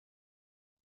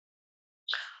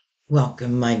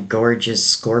Welcome, my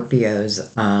gorgeous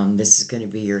Scorpios. This is going to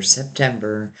be your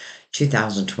September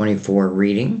 2024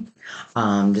 reading.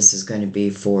 This is going to be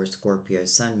for Scorpio,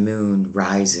 Sun, Moon,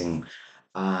 Rising.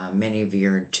 Many of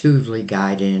you are intuitively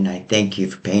guided, and I thank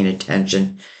you for paying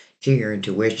attention to your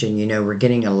intuition. You know, we're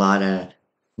getting a lot of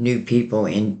new people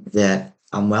in that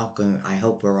I'm welcome. I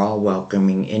hope we're all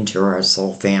welcoming into our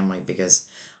soul family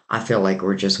because I feel like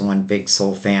we're just one big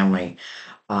soul family.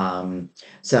 Um,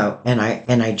 and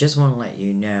I just want to let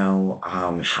you know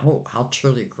how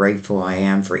truly grateful I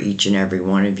am for each and every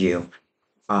one of you.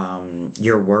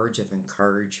 Your words of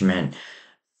encouragement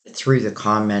through the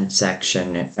comment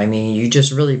section. I mean, you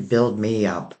just really build me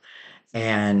up,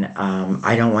 and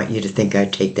I don't want you to think I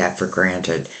take that for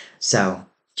granted. So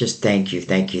just thank you,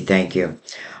 thank you, thank you.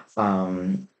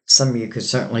 Some of you could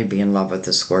certainly be in love with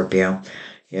the Scorpio.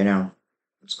 You know,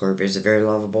 Scorpio is a very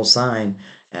lovable sign,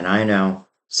 and I know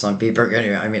some people are going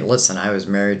to. I mean, listen, I was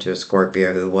married to a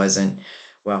Scorpio who wasn't,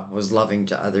 well, was loving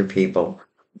to other people,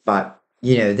 but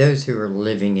you know, those who are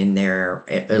living in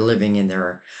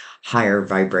their higher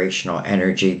vibrational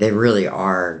energy, they really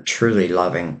are truly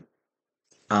loving.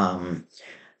 Um,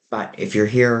 but if you're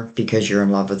here because you're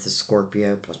in love with the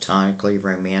Scorpio, platonically,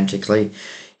 romantically,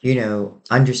 you know,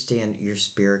 understand your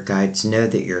spirit guides, know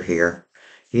that you're here.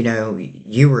 You know,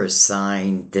 you were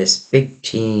assigned this big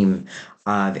team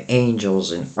of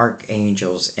angels and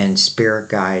archangels and spirit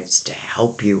guides to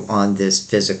help you on this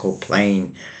physical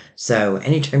plane. So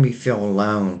anytime you feel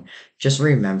alone, just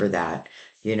remember that,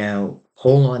 you know,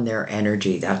 hold on their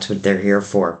energy. That's what they're here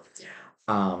for.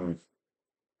 Um,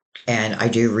 and I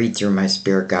do read through my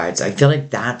spirit guides. I feel like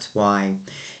that's why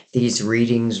these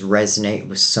readings resonate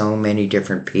with so many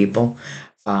different people.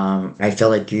 I feel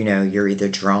like, you know, you're either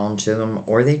drawn to them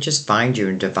or they just find you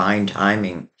in divine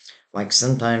timing. Like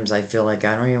sometimes I feel like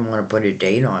I don't even want to put a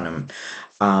date on them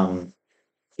um,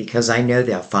 because I know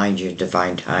they'll find you in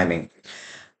divine timing.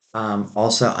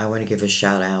 Also, I want to give a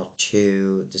shout out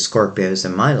to the Scorpios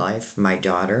in my life, my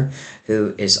daughter,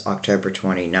 who is October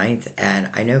 29th, and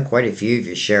I know quite a few of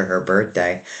you share her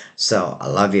birthday, so I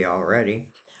love you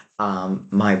already.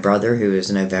 My brother, who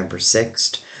is November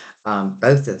 6th,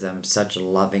 both of them such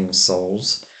loving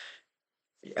souls.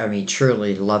 I mean,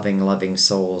 truly loving, loving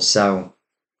souls. So,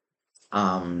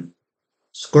 um,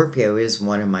 Scorpio is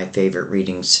one of my favorite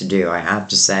readings to do, I have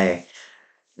to say.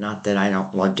 Not that I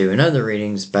don't love doing other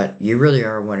readings, but you really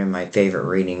are one of my favorite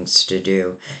readings to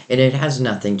do. And it has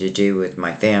nothing to do with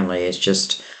my family. It's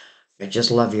just, I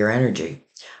just love your energy.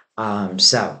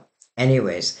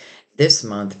 Anyways, this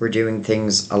month we're doing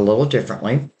things a little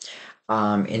differently.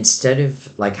 Instead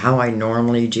of like how I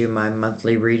normally do my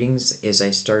monthly readings, is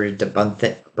I started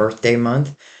the birthday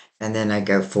month and then I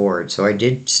go forward. So I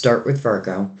did start with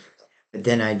Virgo, but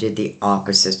then I did the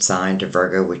opposite sign to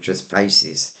Virgo, which was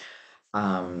Pisces.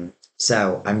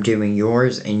 So I'm doing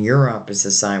yours, and your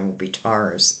opposite sign will be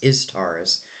Taurus, is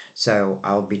Taurus. So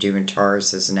I'll be doing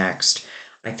Taurus's next.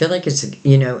 I feel like it's,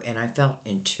 you know, and I felt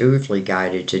intuitively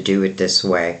guided to do it this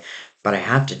way. But I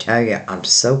have to tell you, I'm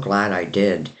so glad I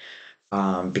did.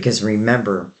 Because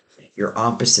remember, your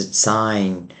opposite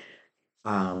sign,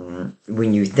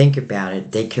 when you think about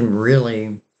it, they can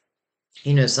really,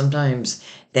 you know, sometimes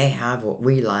they have what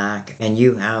we lack and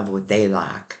you have what they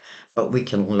lack, but we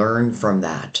can learn from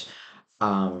that.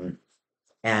 Um,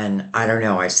 and I don't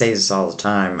know, I say this all the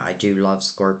time. I do love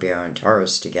Scorpio and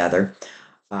Taurus together.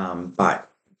 But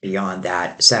beyond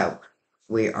that, so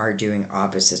we are doing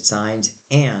opposite signs.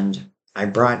 And I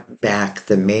brought back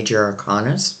the major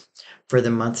arcanas for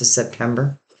the month of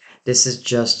September. This is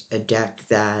just a deck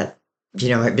that, you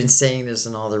know, I've been saying this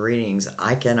in all the readings.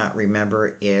 I cannot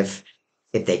remember if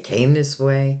they came this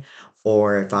way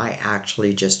or if I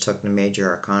actually just took the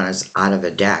major arcanas out of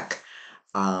a deck.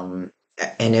 Um,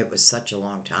 and it was such a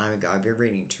long time ago. I've been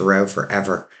reading tarot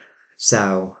forever.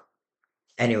 So,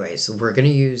 anyways, we're going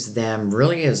to use them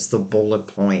really as the bullet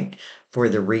point for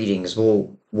the readings.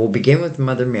 We'll begin with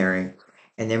Mother Mary,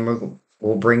 and then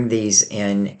we'll bring these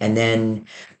in, and then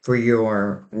for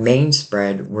your main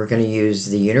spread, we're going to use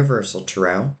the Universal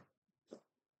Tarot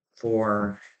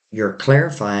for your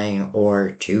clarifying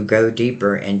or to go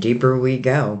deeper, and deeper we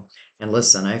go. And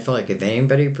listen, I feel like if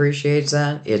anybody appreciates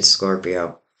that, it's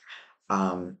Scorpio.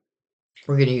 Um,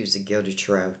 we're going to use the Gilded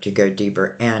Tarot to go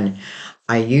deeper. And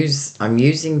I'm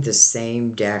using the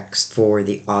same decks for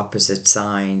the opposite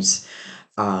signs,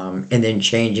 and then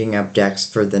changing up decks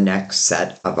for the next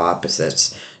set of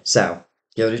opposites. So,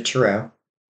 Gilded Tarot.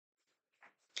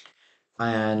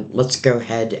 And let's go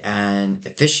ahead and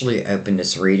officially open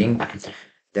this reading.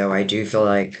 Though I do feel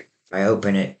like I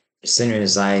open it as soon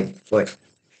as I put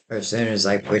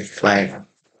play.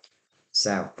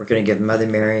 So we're going to give Mother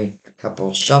Mary a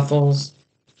couple shuffles.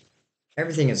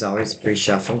 Everything is always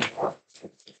pre-shuffled,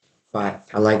 but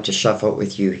I like to shuffle it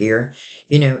with you here.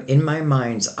 You know, in my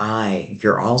mind's eye,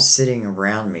 you're all sitting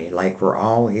around me like we're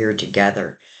all here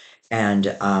together. And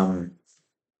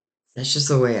that's just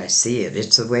the way I see it.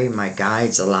 It's the way my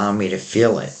guides allow me to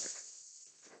feel it.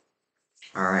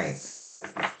 All right.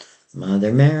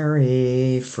 Mother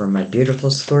Mary, for my beautiful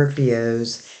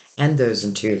Scorpios and those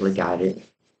intuitively guided.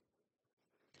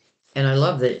 And I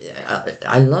love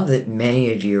that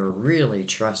many of you are really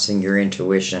trusting your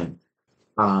intuition.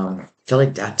 I feel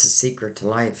like that's a secret to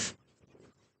life.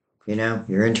 You know,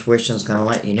 your intuition is going to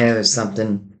let you know if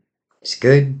something is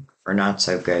good or not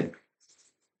so good.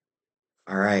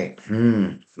 All right.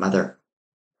 Mother,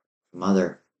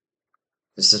 mother.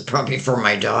 This is probably for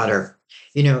my daughter.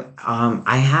 You know,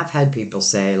 I have had people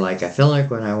say, like, I feel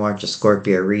like when I watch a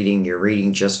Scorpio reading, you're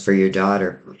reading just for your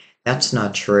daughter. That's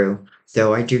not true,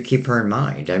 though I do keep her in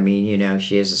mind. I mean, you know,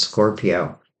 she is a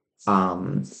Scorpio.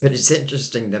 But it's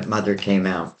interesting that mother came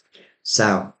out.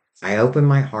 So I open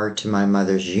my heart to my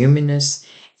mother's humanness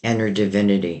and her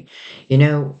divinity. You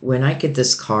know, when I get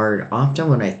this card, often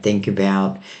when I think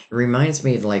about, it reminds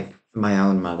me of like my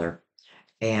own mother.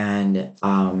 And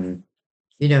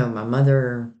you know, my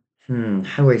mother,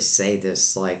 how do I say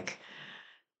this? Like,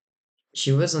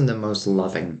 she wasn't the most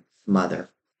loving mother.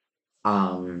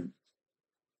 Um,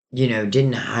 you know,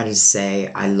 didn't know how to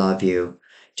say I love you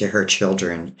to her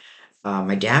children.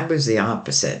 My dad was the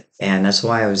opposite, and that's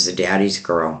why I was the daddy's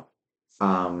girl.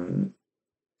 Um,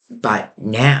 but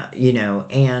now, you know,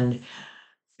 and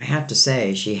I have to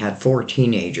say, she had four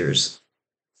teenagers,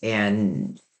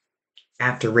 and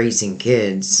after raising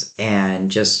kids and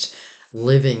just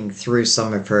living through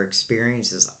some of her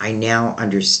experiences, I now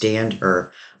understand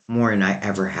her more than I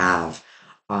ever have.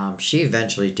 She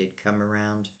eventually did come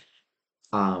around,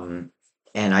 um,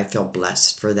 and I feel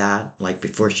blessed for that. Like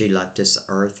before she left this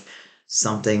earth,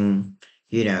 something,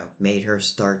 you know, made her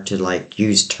start to like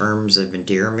use terms of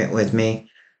endearment with me.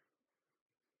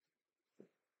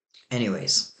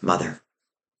 Anyways, mother.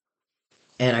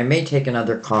 And I may take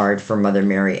another card for Mother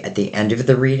Mary at the end of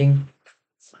the reading,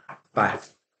 but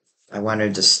I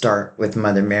wanted to start with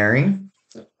Mother Mary.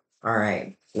 All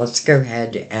right, let's go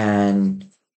ahead and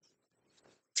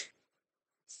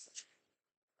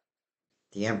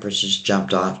the Empress just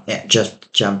jumped off,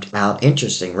 just jumped out.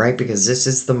 Interesting, right? Because this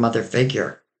is the mother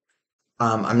figure.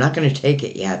 I'm not going to take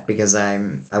it yet because I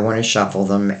want to shuffle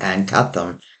them and cut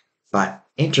them. But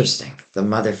interesting, the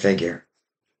mother figure.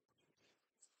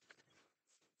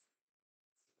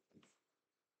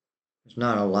 There's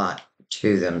not a lot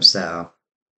to them, so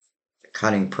the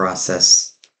cutting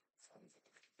process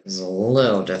is a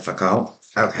little difficult.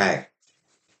 Okay.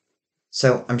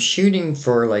 So I'm shooting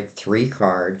for like three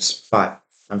cards, but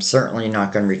I'm certainly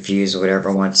not going to refuse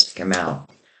whatever wants to come out.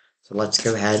 So let's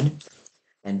go ahead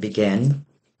and begin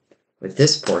with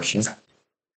this portion.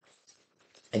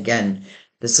 Again,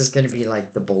 this is going to be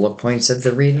like the bullet points of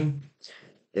the reading.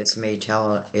 This may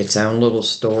tell its own little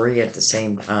story at the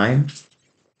same time.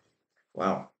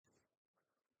 Wow,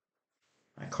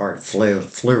 my card flew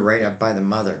right up by the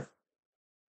mother.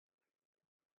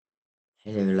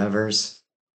 Hello, lovers.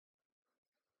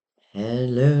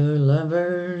 Hello,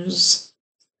 lovers.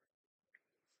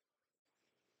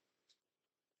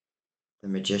 The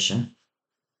magician.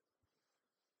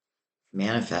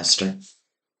 Manifester.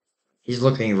 He's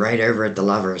looking right over at the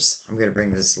lovers. I'm going to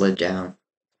bring this lid down.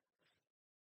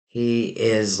 He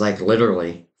is like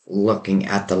literally looking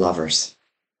at the lovers.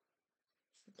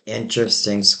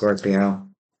 Interesting, Scorpio.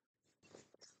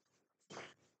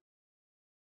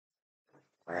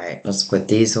 All right, let's put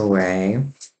these away.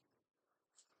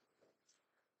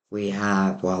 We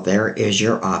have, well, there is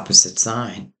your opposite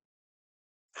sign.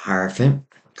 Hierophant,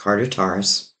 card of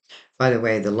Taurus. By the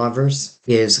way, the lovers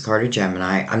is a card of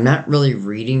Gemini. I'm not really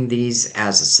reading these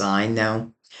as a sign,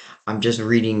 though. I'm just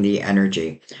reading the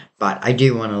energy. But I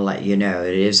do want to let you know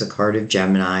it is a card of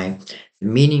Gemini. The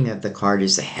meaning of the card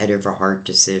is the head of a heart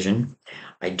decision.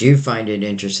 I do find it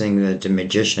interesting that the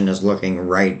magician is looking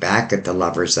right back at the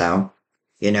lovers, though.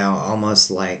 You know,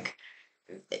 almost like,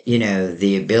 you know,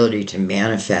 the ability to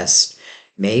manifest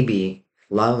maybe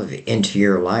love into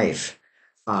your life.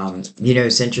 You know,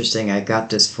 it's interesting. I got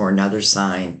this for another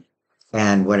sign.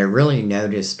 And what I really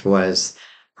noticed was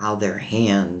how their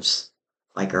hands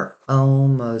like are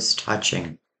almost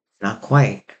touching. Not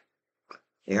quite.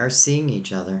 They are seeing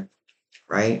each other,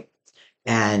 right?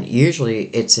 And usually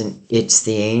it's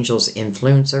the angel's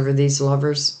influence over these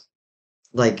lovers,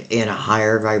 like in a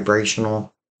higher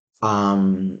vibrational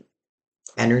um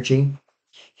energy.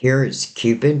 Here is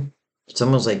Cupid It's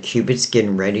almost like Cupid's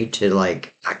getting ready to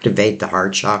like activate the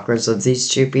heart chakras of these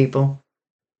two people.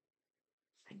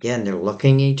 Again, they're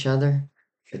looking at each other,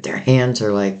 but their hands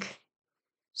are like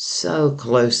so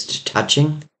close to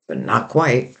touching, but not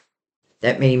quite.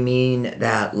 That may mean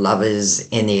that love is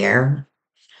in the air.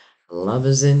 Love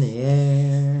is in the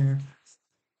air.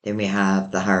 Then we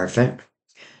have the Hierophant.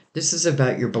 This is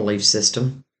about your belief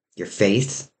system, your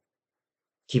faith,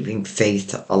 keeping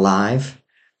faith alive.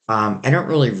 I don't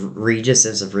really read this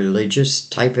as a religious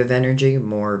type of energy,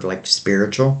 more of like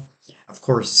spiritual. Of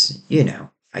course,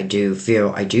 I do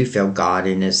feel God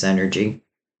in this energy.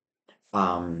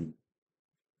 Um,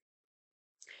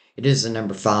 it is a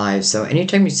number five, so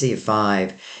anytime you see a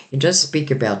five, it does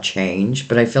speak about change,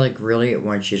 but I feel like really it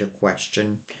wants you to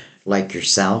question like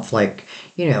yourself, like,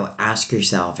 ask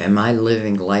yourself, am I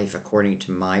living life according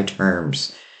to my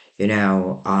terms?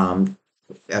 According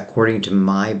to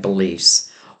my beliefs,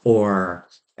 or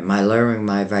am I lowering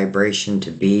my vibration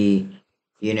to be,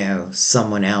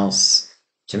 someone else,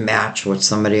 to match what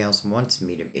somebody else wants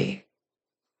me to be?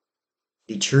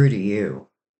 Be true to you.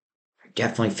 I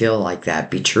definitely feel like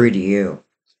that. Be true to you.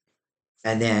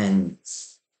 And then,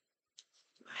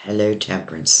 hello,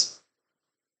 Temperance.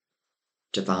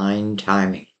 Divine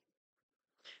timing.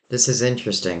 This is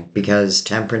interesting because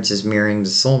Temperance is mirroring the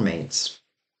soulmates.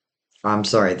 I'm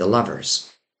sorry, the lovers.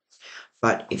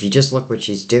 But if you just look what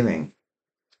she's doing,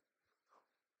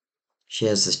 she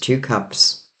has this two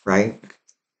cups, right?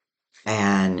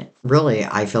 And really,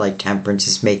 I feel like Temperance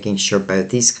is making sure both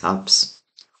these cups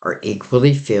are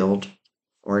equally filled.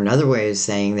 Or another way of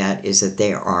saying that is that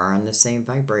they are on the same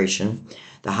vibration.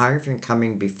 The Hierophant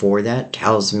coming before that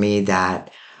tells me that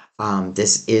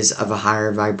this is of a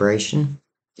higher vibration.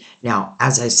 Now,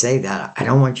 as I say that, I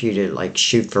don't want you to like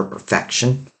shoot for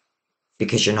perfection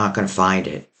because you're not going to find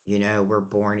it. We're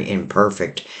born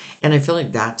imperfect. And I feel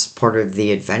like that's part of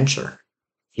the adventure.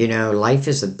 Life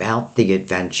is about the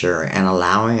adventure and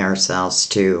allowing ourselves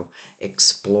to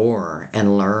explore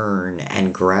and learn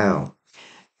and grow.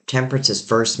 Temperance's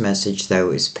first message,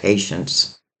 though, is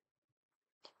patience.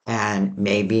 And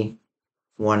maybe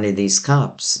one of these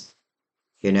cups,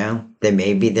 they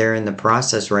maybe they're in the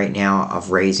process right now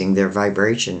of raising their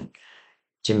vibration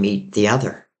to meet the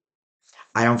other.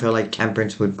 I don't feel like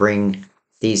Temperance would bring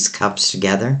these cups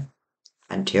together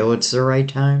until it's the right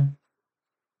time.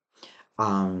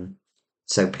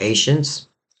 So patience,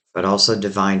 but also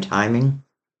divine timing.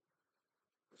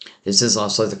 This is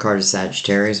also the card of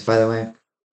Sagittarius, by the way.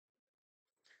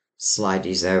 Slide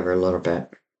these over a little bit.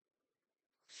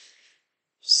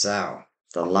 So,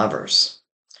 the lovers.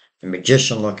 The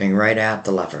Magician looking right at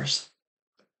the lovers.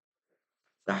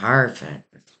 The Hierophant.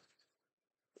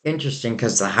 Interesting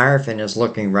because the Hierophant is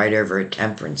looking right over at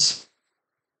Temperance.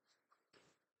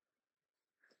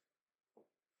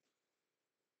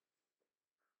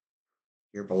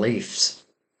 Your beliefs.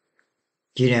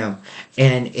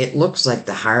 And it looks like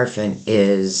the Hierophant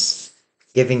is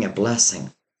giving a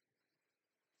blessing.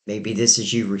 Maybe this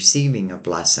is you receiving a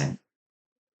blessing.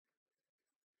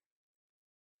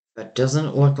 But doesn't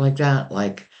it look like that?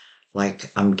 Like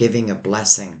I'm giving a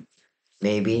blessing.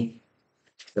 Maybe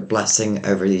the blessing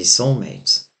over these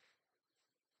soulmates.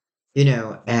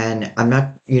 And I'm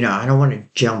not, I don't want to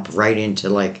jump right into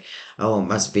like, oh, it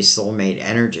must be soulmate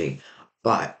energy.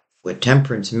 But with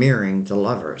Temperance mirroring the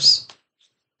lovers,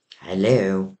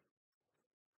 hello,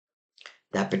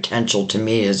 that potential to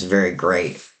me is very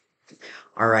great.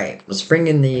 All right, let's bring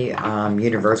in the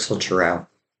Universal Tarot.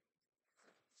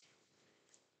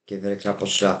 Give it a couple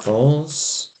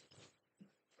shuffles.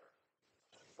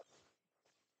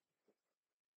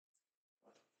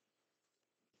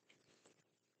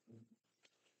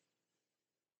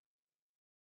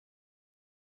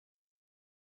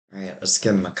 All right, let's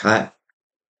give them a cut.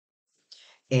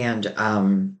 And,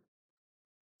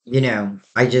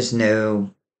 I just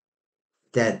know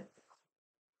that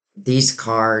these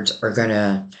cards are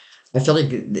gonna, I feel like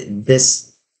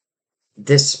this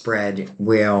spread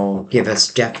will give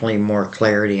us definitely more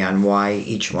clarity on why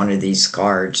each one of these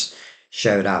cards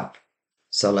showed up.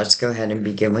 So let's go ahead and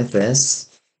begin with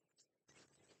this.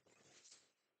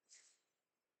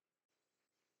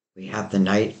 We have the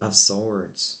Knight of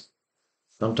Swords.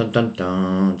 Dun dun dun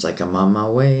dun. It's like I'm on my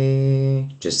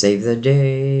way to save the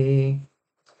day.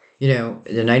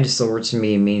 The Knight of Swords to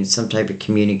me means some type of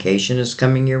communication is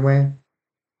coming your way.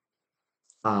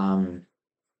 Um,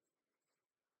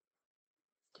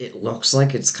 it looks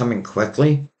like it's coming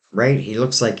quickly, right? He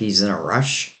looks like he's in a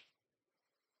rush.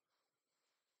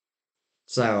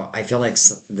 So I feel like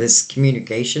this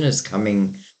communication is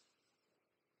coming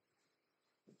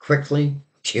quickly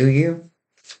to you.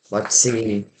 Let's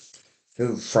see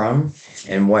Who from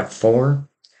and what for?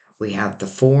 We have the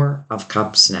Four of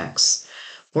Cups next.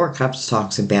 Four of Cups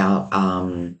talks about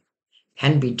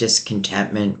can be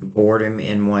discontentment, boredom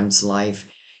in one's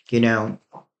life. You know,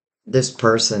 this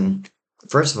person,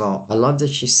 first of all, I love that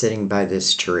she's sitting by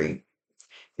this tree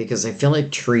because I feel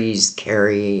like trees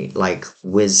carry like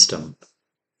wisdom,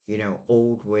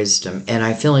 old wisdom. And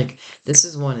I feel like this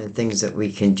is one of the things that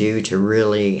we can do to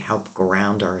really help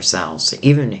ground ourselves,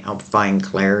 even help find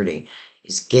clarity,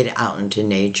 is get out into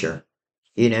nature,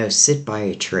 sit by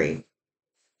a tree,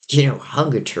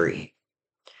 hug a tree.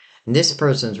 And this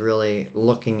person's really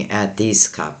looking at these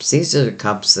cups. These are the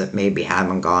cups that maybe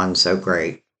haven't gone so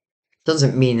great.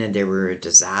 Doesn't mean that they were a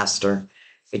disaster.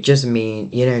 It just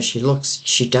means,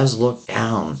 she does look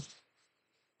down.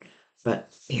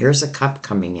 But here's a cup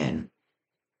coming in.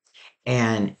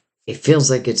 And it feels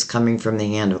like it's coming from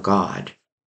the hand of God.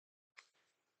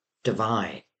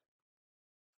 Divine.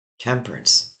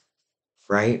 Temperance.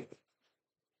 Right?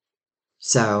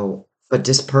 So, but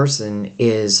this person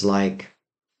is like,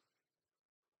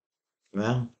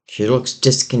 well, she looks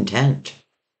discontent.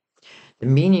 The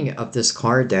meaning of this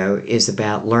card, though, is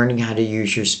about learning how to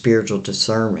use your spiritual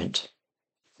discernment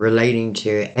relating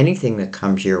to anything that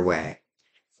comes your way.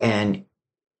 And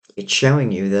it's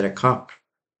showing you that a cup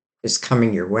is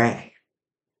coming your way.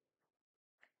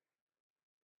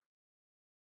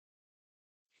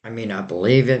 I may not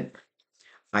believe it.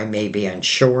 I may be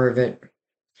unsure of it.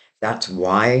 That's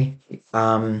why,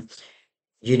 divine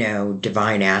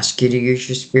asks you to use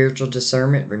your spiritual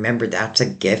discernment. Remember, that's a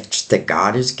gift that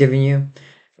God has given you.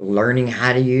 Learning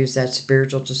how to use that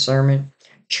spiritual discernment,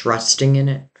 trusting in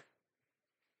it.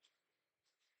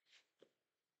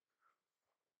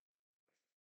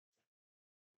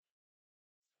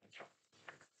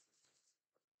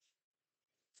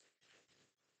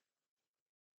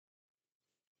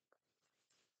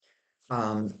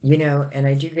 And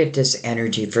I do get this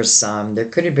energy for some. There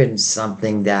could have been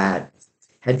something that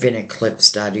had been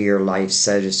eclipsed out of your life,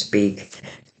 so to speak,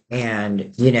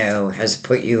 and, has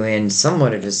put you in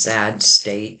somewhat of a sad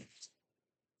state.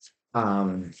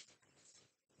 Um,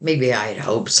 Maybe I'd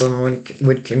hope someone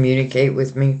would communicate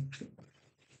with me,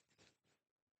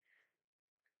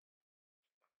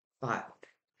 but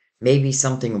maybe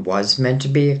something was meant to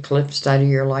be eclipsed out of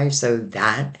your life so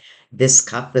that this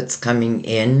cup that's coming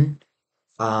in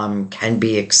can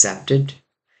be accepted.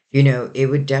 It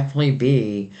would definitely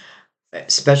be,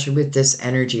 especially with this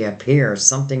energy up here,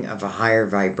 something of a higher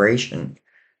vibration.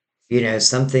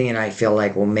 Something that I feel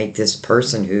like will make this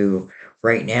person who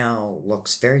right now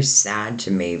looks very sad to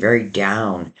me, very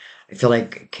down, I feel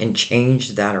like can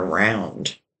change that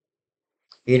around.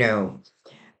 You know,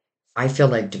 I feel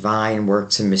like divine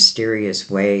works in mysterious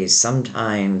ways.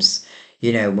 Sometimes,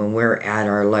 when we're at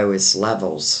our lowest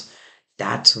levels,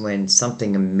 that's when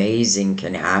something amazing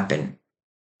can happen.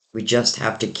 We just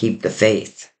have to keep the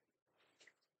faith.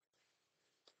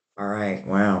 All right,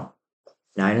 wow.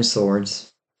 Nine of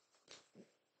Swords,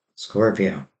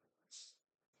 Scorpio,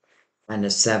 and the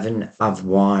Seven of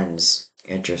Wands.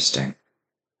 Interesting.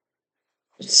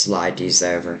 Let's slide these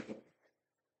over.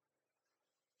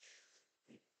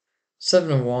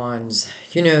 Seven of Wands,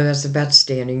 that's about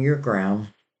standing your ground.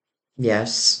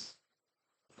 Yes.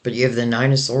 But you have the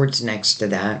Nine of Swords next to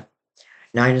that.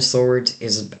 Nine of Swords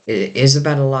is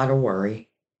about a lot of worry.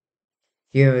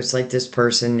 It's like this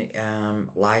person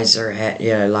lies their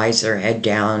head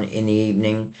down in the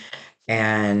evening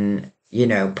and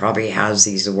probably has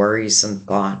these worrisome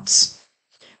thoughts.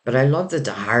 But I love that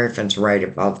the Hierophant's right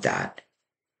above that.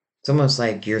 It's almost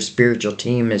like your spiritual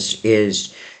team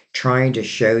is trying to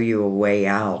show you a way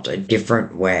out, a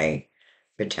different way,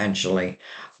 potentially.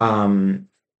 Um,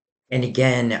 and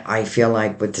again, I feel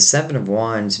like with the Seven of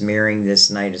Wands mirroring this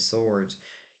Knight of Swords,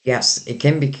 yes, it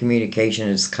can be communication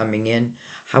is coming in.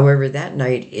 However, that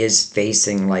knight is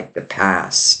facing like the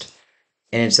past.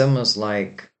 And it's almost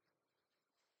like,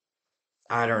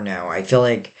 I don't know, I feel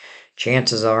like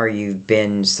chances are you've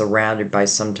been surrounded by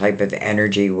some type of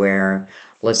energy where,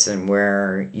 listen,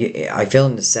 I feel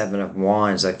in the Seven of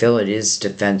Wands, I feel it is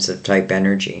defensive type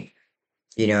energy,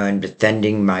 and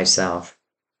defending myself.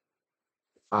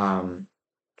 Um,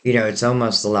 it's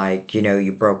almost like,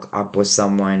 you broke up with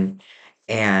someone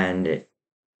and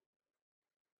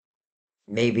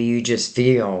maybe you just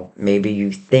feel, maybe you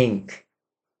think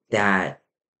that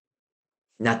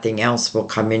nothing else will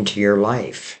come into your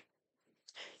life.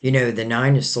 The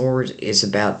Nine of Swords is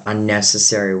about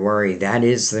unnecessary worry. That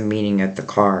is the meaning of the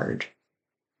card.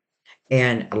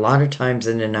 And a lot of times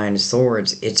in the Nine of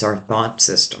Swords, it's our thought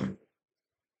system.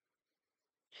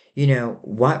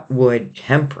 What would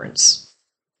temperance,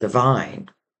 divine,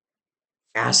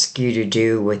 ask you to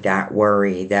do with that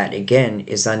worry that, again,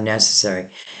 is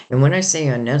unnecessary. And when I say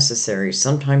unnecessary,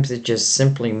 sometimes it just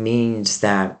simply means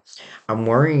that I'm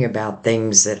worrying about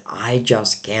things that I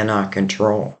just cannot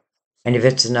control. And if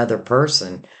it's another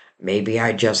person, maybe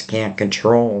I just can't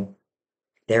control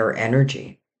their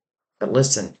energy. But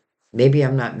listen, maybe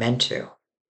I'm not meant to.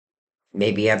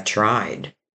 Maybe I've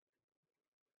tried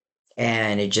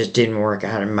and it just didn't work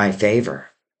out in my favor.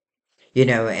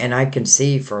 And I can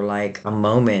see for like a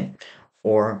moment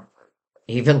or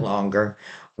even longer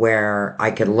where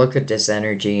I could look at this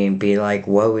energy and be like,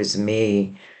 woe is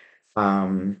me.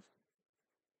 Um,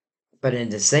 but at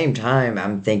the same time,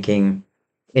 I'm thinking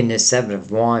in the Seven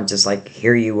of Wands, it's like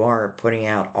here you are putting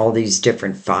out all these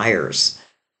different fires.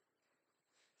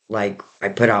 Like I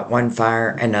put out one fire,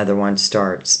 another one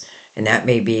starts. And that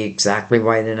may be exactly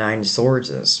why the Nine of Swords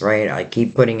is, right? I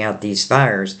keep putting out these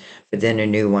fires, but then a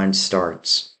new one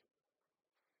starts.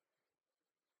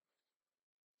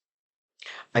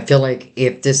 I feel like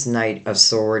if this Knight of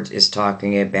Swords is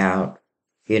talking about,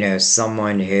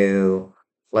 someone who,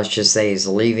 let's just say, is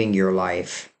leaving your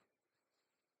life,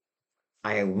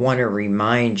 I want to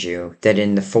remind you that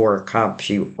in the Four of Cups,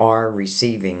 you are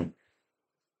receiving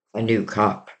a new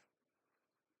cup.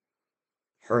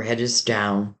 Her head is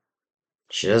down.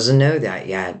 She doesn't know that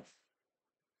yet.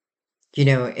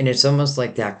 And it's almost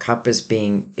like that cup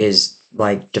is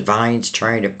like divine's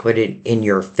trying to put it in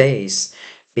your face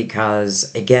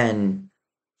because, again,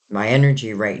 my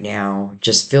energy right now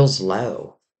just feels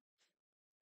low.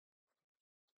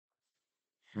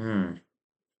 Hmm.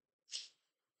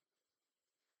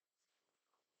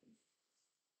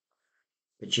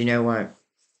 But you know what?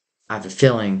 I have a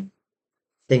feeling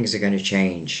things are going to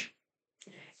change.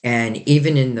 And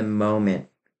even in the moment,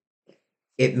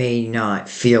 it may not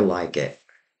feel like it,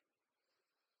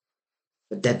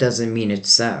 but that doesn't mean it's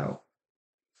so.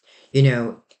 You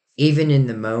know, even in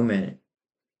the moment,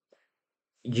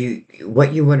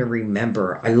 what you want to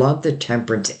remember, I love the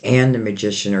Temperance and the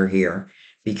Magician are here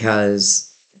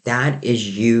because that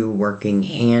is you working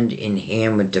hand in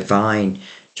hand with divine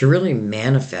to really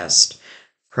manifest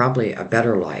probably a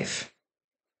better life.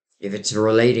 If it's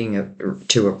relating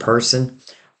to a person,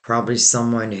 probably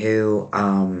someone who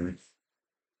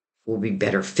will be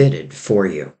better fitted for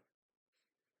you.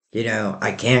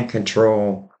 I can't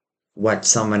control what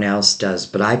someone else does,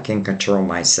 but I can control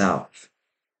myself.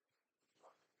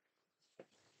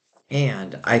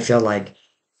 And I feel like,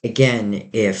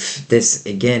 again, if this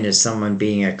again is someone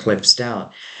being eclipsed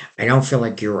out, I don't feel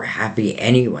like you're happy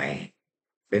anyway.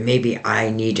 But maybe I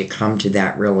need to come to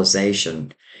that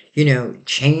realization.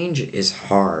 Change is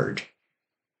hard,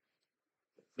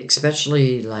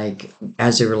 especially like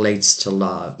as it relates to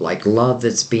love, like love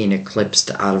that's being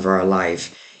eclipsed out of our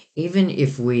life. Even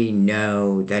if we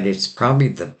know that it's probably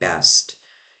the best,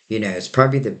 it's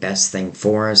probably the best thing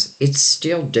for us, it's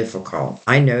still difficult.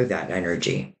 I know that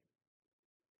energy.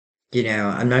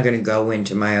 I'm not going to go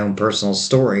into my own personal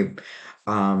story,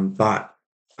 but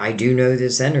I do know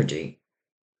this energy.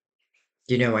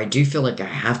 I do feel like I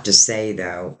have to say,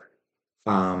 though,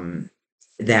 um,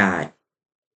 that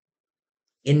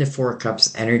in the Four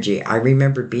Cups energy, I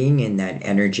remember being in that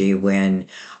energy when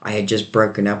I had just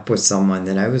broken up with someone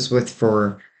that I was with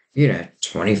for,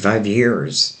 25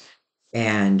 years.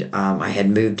 And I had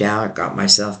moved out, got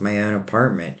myself my own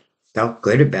apartment. Felt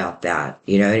good about that.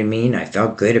 You know what I mean? I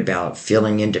felt good about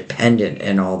feeling independent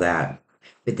and all that.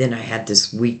 But then I had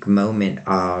this weak moment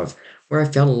of where I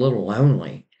felt a little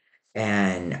lonely.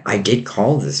 And I did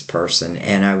call this person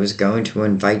and I was going to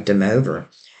invite them over.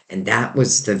 And that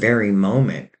was the very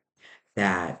moment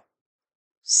that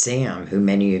Sam, who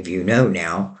many of you know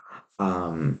now,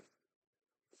 um,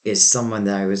 is someone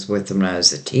that I was with when I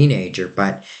was a teenager.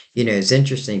 But, it's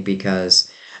interesting because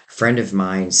a friend of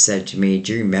mine said to me,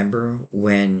 do you remember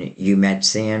when you met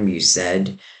Sam? You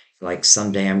said, like,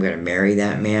 someday I'm going to marry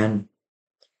that man.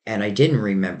 And I didn't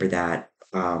remember that.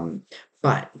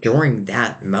 But during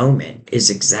that moment is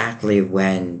exactly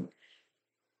when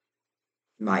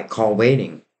my call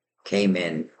waiting came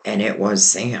in, and it was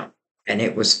Sam. And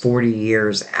it was 40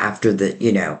 years after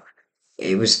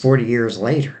it was 40 years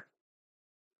later.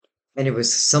 And it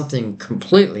was something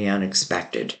completely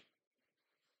unexpected.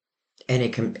 And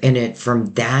it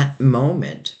from that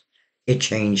moment, it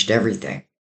changed everything.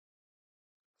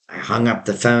 I hung up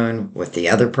the phone with the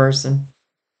other person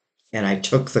and I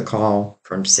took the call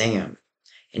from Sam.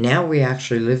 And now we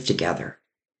actually live together.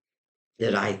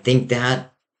 Did I think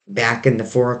that back in the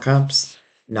Four of Cups?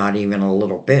 Not even a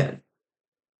little bit.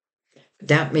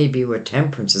 That may be what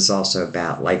temperance is also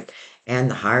about, like, and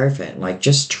the Hierophant, like,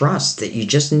 just trust that you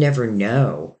just never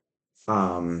know,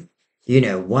 um,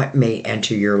 what may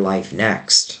enter your life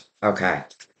next. Okay.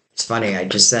 It's funny, I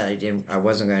just said I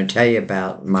wasn't going to tell you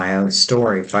about my own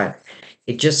story, but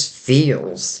it just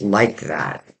feels like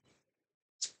that.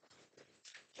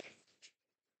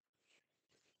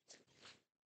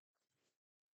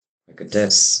 Look at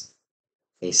this.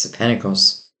 Ace of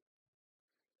Pentacles.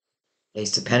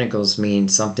 Ace of Pentacles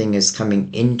means something is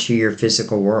coming into your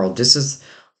physical world. This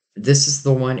is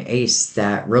the one ace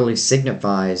that really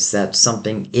signifies that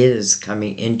something is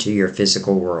coming into your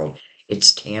physical world.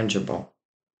 It's tangible.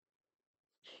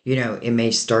 It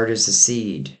may start as a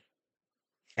seed,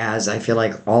 as I feel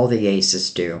like all the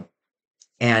aces do.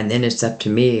 And then it's up to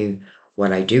me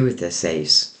what I do with this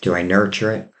ace. Do I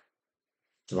nurture it?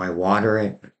 Do I water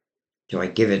it? Do I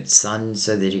give it sun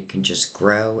so that it can just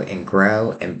grow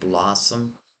and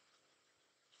blossom?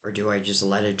 Or do I just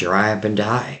let it dry up and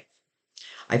die?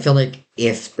 I feel like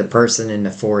if the person in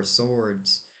the Four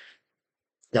Swords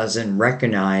doesn't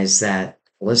recognize that,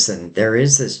 listen, there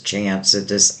is this chance that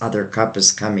this other cup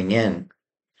is coming in,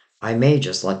 I may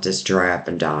just let this dry up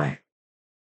and die.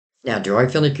 Now, do I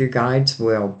feel like your guides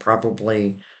will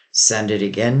probably send it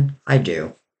again? I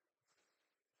do.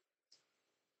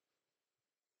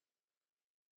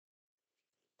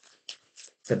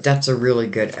 But that's a really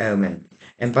good omen.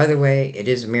 And by the way, it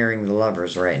is mirroring the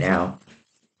lovers right now.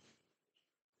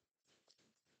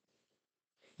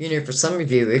 For some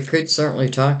of you, it could certainly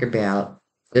talk about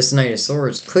this Knight of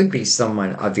Swords could be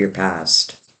someone of your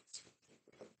past.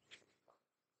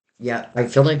 Yeah, I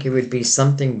feel like it would be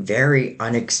something very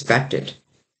unexpected.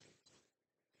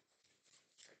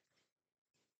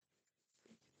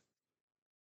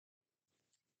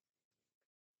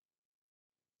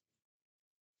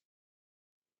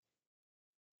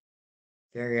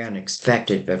 Very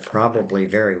unexpected, but probably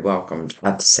very welcomed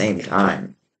at the same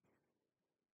time.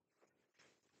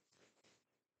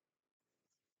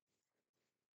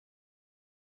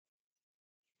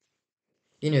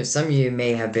 Some of you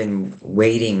may have been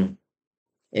waiting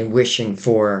and wishing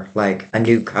for like a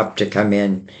new cup to come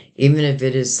in, even if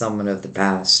it is someone of the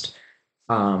past.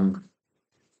 Um,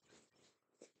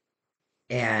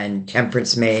 and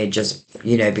temperance may just,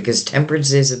 because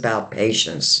temperance is about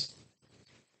patience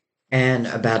and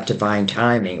about divine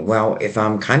timing. Well, if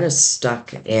I'm kind of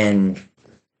stuck in,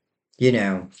 you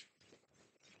know,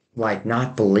 like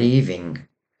not believing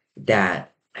that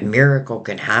a miracle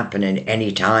can happen at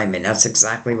any time, and that's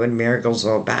exactly what miracles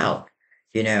are about.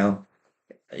 You know,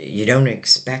 you don't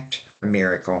expect a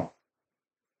miracle.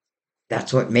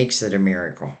 That's what makes it a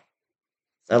miracle,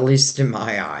 at least in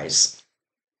my eyes.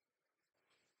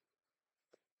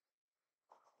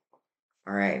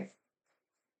 All right.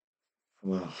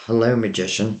 Well, hello,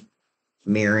 magician.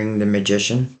 Mirroring the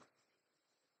magician,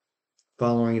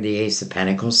 following the Ace of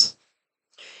Pentacles.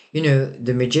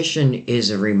 The magician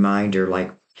is a reminder,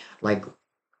 like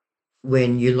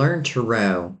when you learn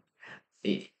tarot,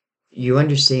 you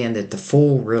understand that the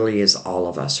fool really is all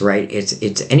of us, right?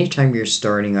 It's anytime you're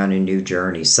starting on a new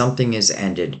journey, something is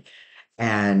ended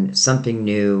and something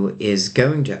new is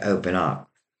going to open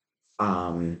up.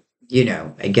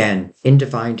 Again, in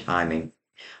divine timing.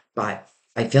 But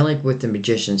I feel like with the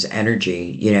magician's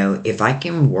energy, if I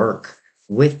can work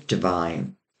with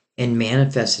divine and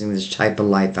manifesting this type of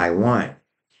life I want,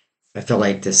 I feel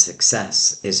like the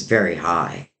success is very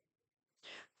high.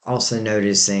 Also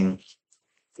noticing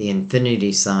the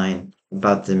infinity sign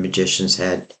above the magician's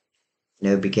head,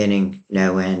 no beginning,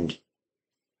 no end.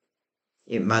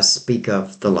 It must speak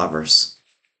of the lovers.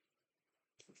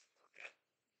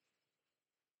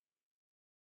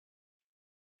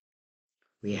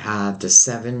 We have the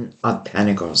Seven of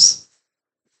Pentacles.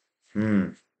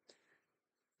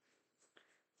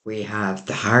 We have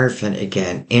the Hierophant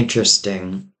again.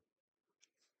 Interesting.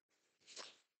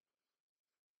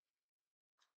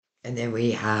 And then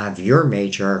we have your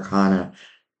major arcana,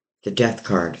 the Death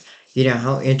card.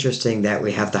 How interesting that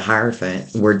we have the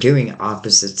Hierophant. We're doing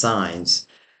opposite signs.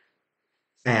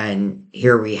 And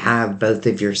here we have both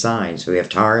of your signs. We have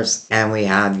Taurus and we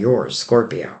have yours,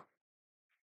 Scorpio.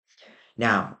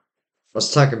 Now,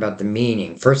 let's talk about the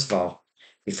meaning. First of all,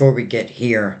 before we get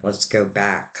here, let's go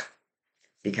back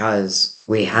because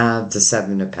we have the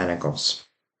Seven of Pentacles.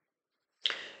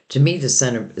 To me, the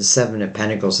Seven of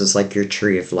Pentacles is like your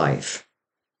tree of life.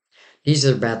 These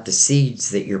are about the seeds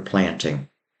that you're planting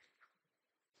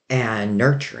and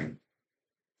nurturing,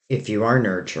 if you are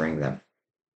nurturing them.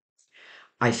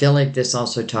 I feel like this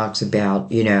also talks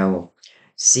about,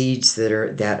 seeds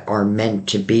that are meant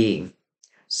to be.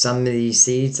 Some of these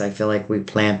seeds I feel like we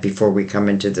plant before we come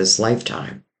into this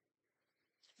lifetime.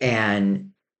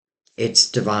 And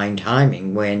it's divine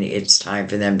timing when it's time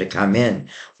for them to come in.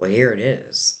 Well, here it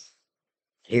is.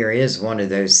 here is one of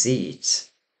those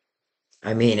seeds.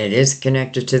 I mean, it is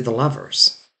connected to the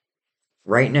lovers,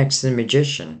 right next to the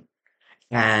magician,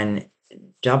 and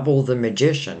double the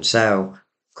magician. So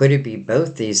could it be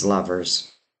both these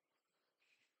lovers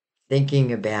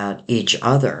thinking about each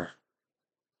other,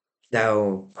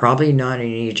 though probably not in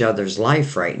each other's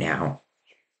life right now?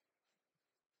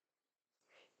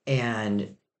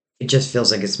 And it just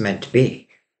feels like it's meant to be.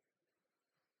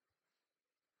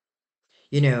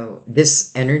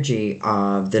 This energy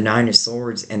of the Nine of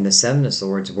Swords and the Seven of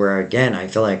Swords, where again, I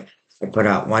feel like I put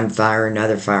out one fire,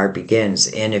 another fire begins.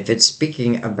 And if it's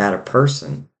speaking about a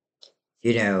person,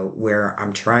 where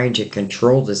I'm trying to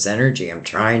control this energy,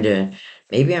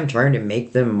 maybe I'm trying to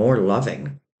make them more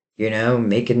loving,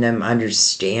 making them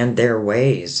understand their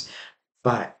ways.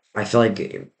 But I feel like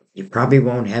you probably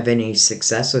won't have any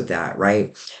success with that,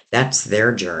 right? That's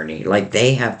their journey. Like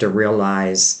they have to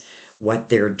realize what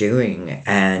they're doing.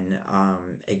 And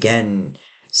again,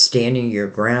 standing your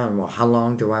ground. Well, how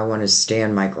long do I want to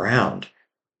stand my ground?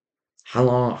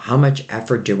 How much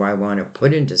effort do I want to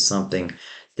put into something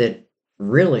that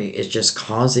really is just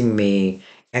causing me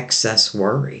excess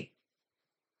worry?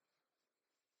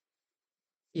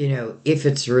 If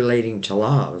it's relating to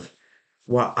love,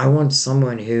 well, I want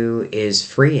someone who is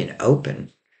free and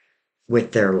open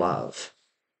with their love.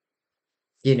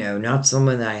 Not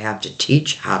someone that I have to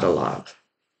teach how to love.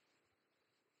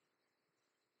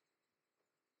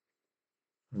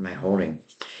 Am I holding?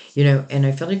 And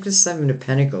I feel like the Seven of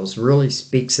Pentacles really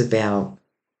speaks about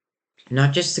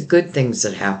not just the good things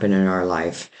that happen in our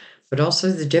life, but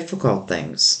also the difficult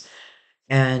things.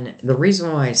 And the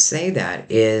reason why I say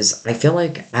that is I feel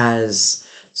like as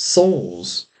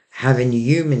souls having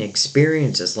human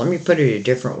experiences, let me put it a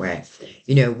different way.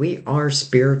 We are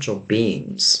spiritual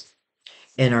beings,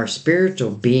 and our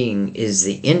spiritual being is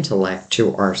the intellect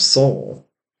to our soul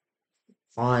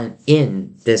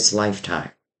in this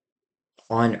lifetime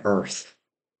on earth.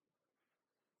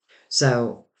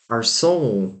 So our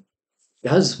soul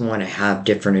does want to have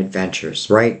different adventures,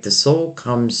 right? The soul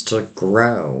comes to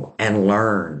grow and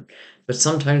learn, but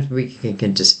sometimes we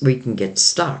can get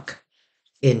stuck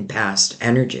in past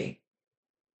energy,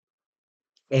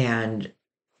 and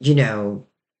you know,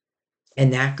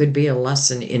 and that could be a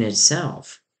lesson in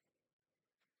itself.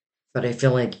 But I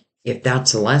feel like if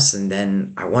that's a lesson,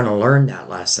 then I want to learn that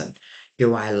lesson.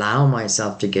 Do I allow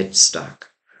myself to get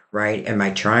stuck, right? Am I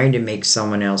trying to make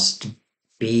someone else to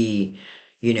be,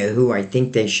 who I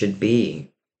think they should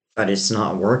be, but it's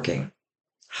not working?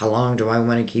 How long do I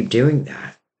want to keep doing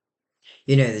that?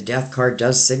 The death card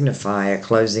does signify a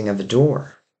closing of a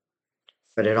door,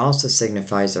 but it also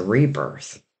signifies a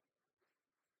rebirth.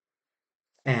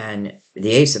 And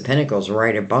the Ace of Pentacles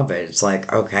right above it, it's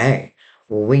like, okay,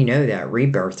 well, we know that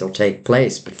rebirth will take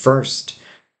place, but first,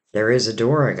 there is a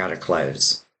door I gotta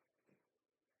close.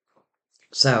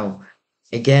 So,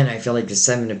 again, I feel like the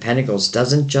Seven of Pentacles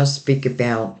doesn't just speak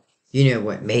about,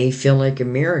 what may feel like a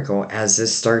miracle as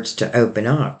this starts to open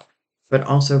up, but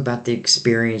also about the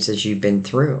experiences you've been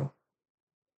through.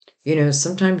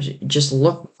 Sometimes just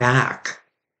look back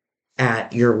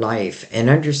at your life and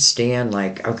understand,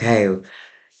 like, okay,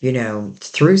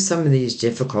 through some of these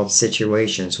difficult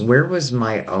situations, where was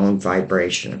my own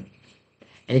vibration?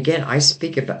 And again, I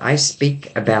speak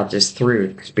about this through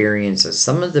experiences.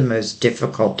 Some of the most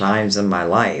difficult times in my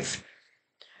life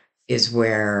is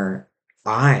where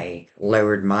I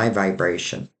lowered my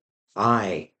vibration.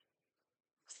 I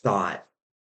thought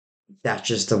that's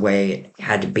just the way it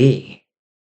had to be.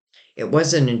 It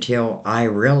wasn't until I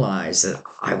realized that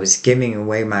I was giving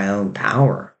away my own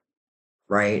power,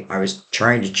 right? I was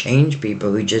trying to change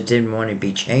people who just didn't want to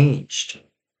be changed.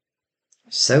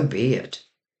 So be it,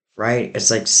 right?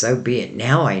 It's like, so be it.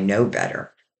 Now I know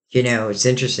better. It's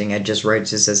interesting. I just wrote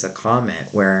this as a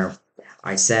comment where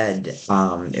I said,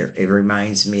 it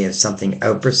reminds me of something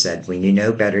Oprah said, when you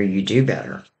know better, you do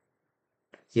better,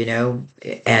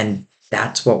 and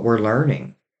that's what we're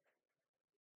learning.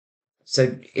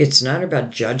 So it's not about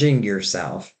judging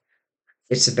yourself.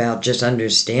 It's about just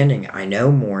understanding I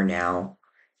know more now,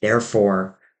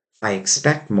 therefore I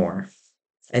expect more.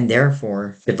 And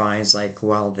therefore, Divine's like,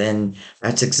 well, then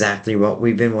that's exactly what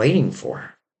we've been waiting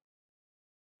for.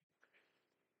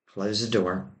 Close the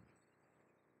door.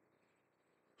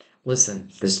 Listen,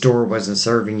 this door wasn't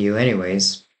serving you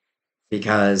anyways,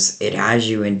 because it has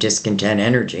you in discontent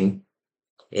energy.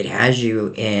 It has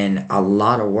you in a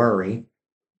lot of worry.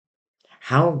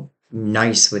 How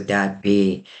nice would that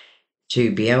be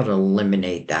to be able to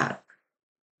eliminate that?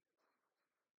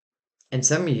 And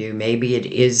some of you, maybe it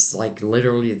is like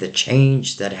literally the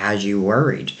change that has you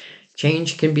worried.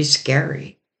 Change can be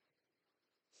scary.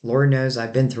 Lord knows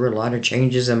I've been through a lot of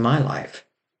changes in my life.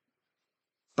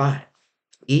 But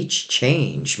each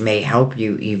change may help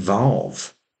you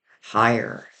evolve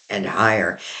higher and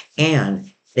higher.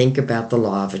 And think about the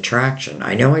law of attraction.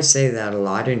 I know I say that a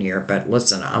lot in here, but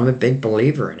listen, I'm a big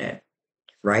believer in it,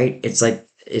 right? It's like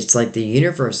the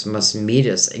universe must meet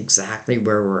us exactly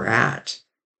where we're at.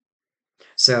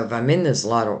 So if I'm in this a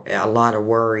lot of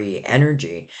worry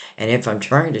energy, and if I'm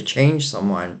trying to change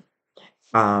someone,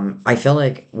 I feel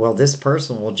like, well, this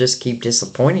person will just keep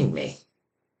disappointing me.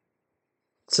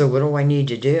 So what do I need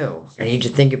to do? I need to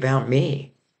think about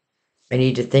me. I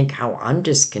need to think how I'm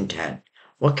discontent.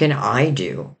 What can I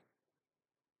do?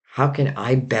 How can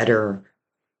I better,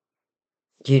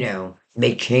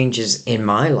 make changes in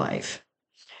my life?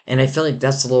 And I feel like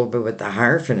that's a little bit what the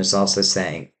Hierophant is also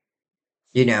saying.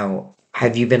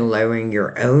 Have you been lowering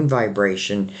your own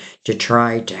vibration to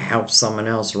try to help someone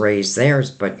else raise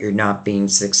theirs, but you're not being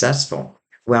successful?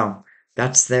 Well,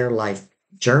 that's their life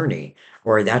journey,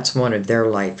 or that's one of their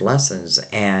life lessons.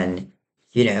 And,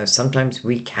 sometimes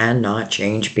we cannot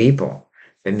change people,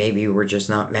 but maybe we're just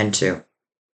not meant to.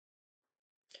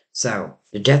 So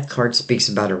the death card speaks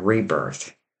about a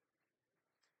rebirth.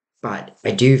 But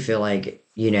I do feel like,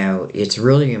 it's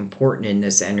really important in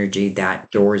this energy that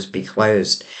doors be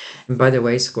closed. And by the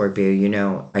way,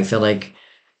 Scorpio, I feel like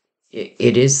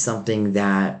it is something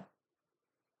that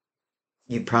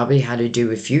you probably had to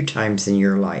do a few times in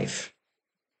your life.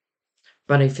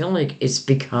 But I feel like it's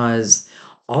because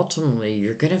ultimately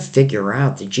you're going to figure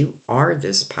out that you are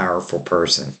this powerful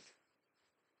person.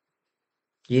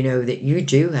 That you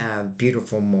do have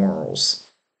beautiful morals.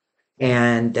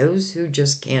 And those who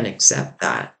just can't accept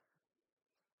that,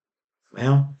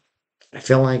 well, I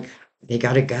feel like they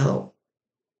got to go.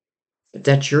 But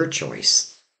that's your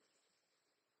choice.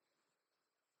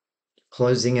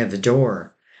 Closing of a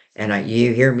door. And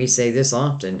you hear me say this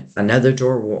often, another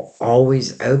door will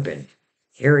always open.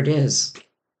 Here it is,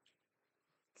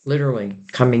 literally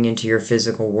coming into your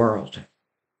physical world.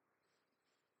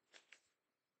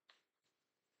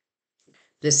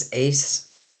 This ace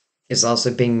is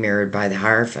also being mirrored by the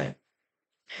Hierophant.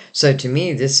 So to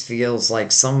me, this feels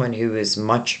like someone who is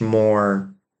much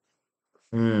more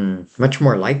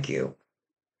like you.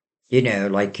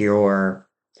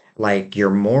 Like your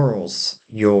morals,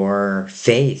 your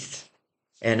faith.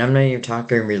 And I'm not even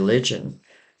talking religion.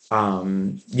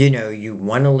 You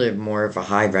want to live more of a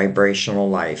high vibrational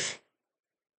life.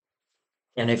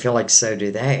 And I feel like so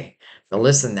do they. But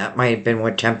listen, that might have been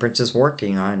what Temperance is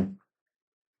working on.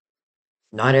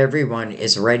 Not everyone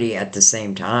is ready at the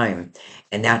same time.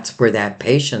 And that's where that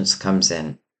patience comes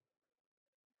in.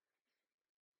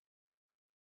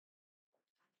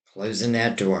 Closing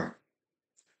that door,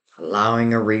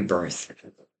 allowing a rebirth.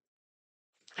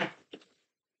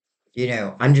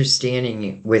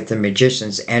 Understanding with the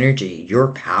magician's energy,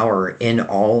 your power in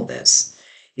all this.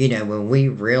 When we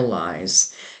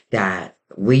realize that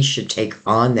we should take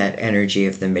on that energy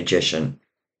of the magician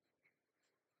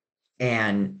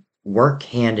and work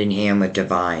hand in hand with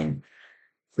divine,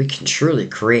 we can truly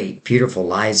create beautiful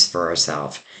lives for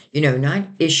ourselves. Not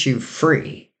issue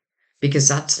free, because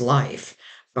that's life,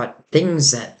 but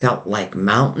things that felt like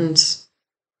mountains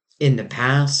in the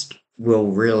past will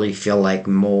really feel like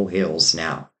molehills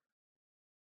now.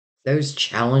 Those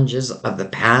challenges of the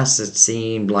past that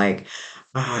seemed like,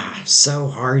 so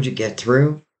hard to get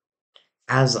through,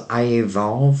 as I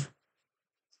evolve,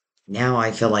 now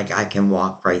I feel like I can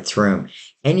walk right through them.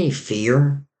 Any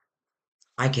fear,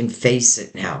 I can face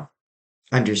it now,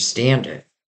 understand it,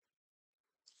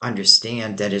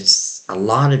 understand that it's a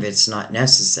lot of it's not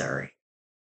necessary.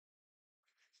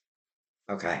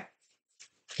 Okay,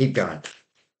 keep going.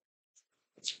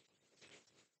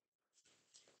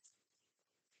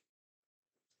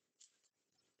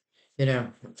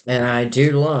 And I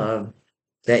do love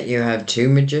that you have two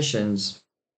magicians,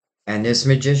 and this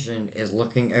magician is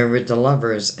looking over at the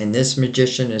lovers, and this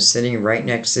magician is sitting right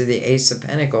next to the Ace of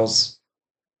Pentacles.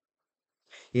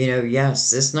 Yes,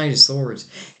 this Knight of Swords.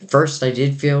 At first, I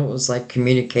did feel it was like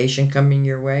communication coming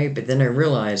your way, but then I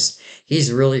realized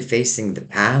he's really facing the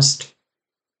past,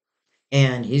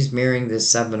 and he's mirroring the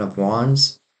Seven of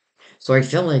Wands. So I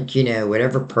feel like,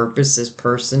 whatever purpose this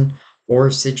person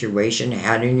or situation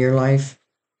had in your life,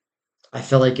 I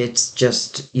feel like it's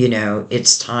just,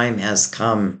 its time has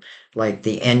come, like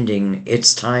the ending.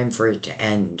 It's time for it to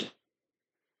end.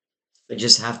 I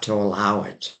just have to allow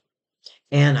it.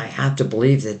 And I have to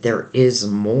believe that there is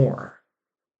more,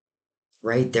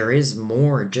 right? There is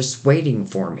more just waiting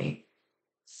for me.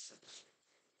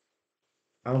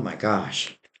 Oh my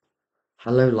gosh.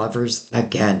 Hello, lovers,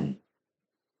 again.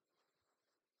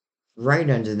 Right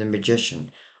under the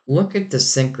magician. Look at the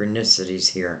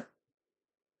synchronicities here.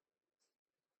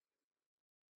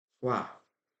 Wow.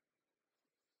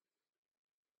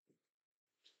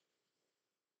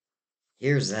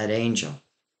 Here's that angel.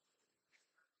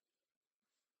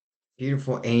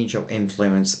 Beautiful angel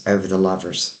influence over the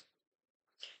lovers.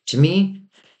 To me,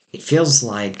 it feels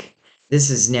like this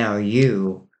is now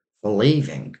you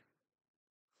believing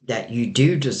that you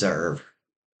do deserve,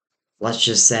 let's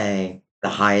just say, the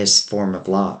highest form of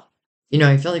love.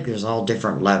 I feel like there's all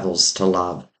different levels to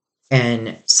love.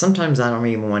 And sometimes I don't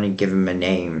even want to give them a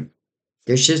name.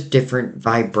 There's just different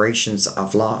vibrations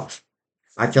of love.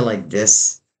 I feel like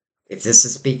this, if this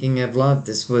is speaking of love,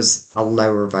 this was a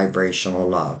lower vibrational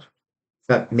love.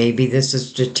 But maybe this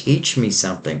is to teach me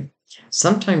something.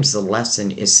 Sometimes the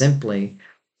lesson is simply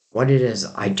what it is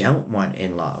I don't want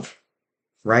in love,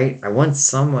 right? I want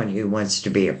someone who wants to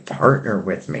be a partner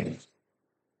with me.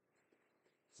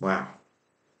 Wow.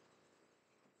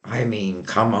 I mean,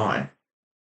 come on.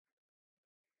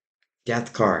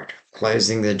 Death card,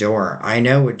 closing the door. I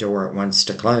know a door it wants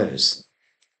to close.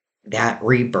 That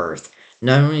rebirth.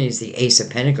 Not only is the Ace of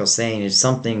Pentacles saying it's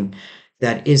something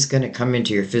that is going to come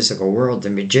into your physical world, the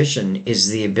magician is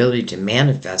the ability to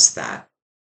manifest that.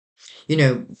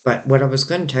 But what I was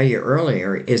going to tell you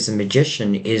earlier is the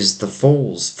magician is the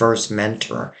fool's first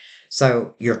mentor.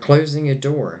 So you're closing a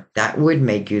door. That would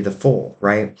make you the fool,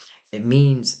 right? It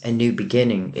means a new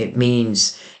beginning. It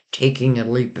means taking a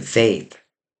leap of faith.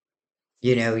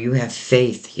 You have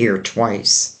faith here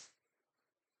twice.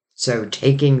 So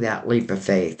taking that leap of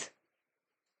faith,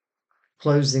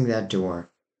 closing that door,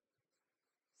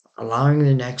 allowing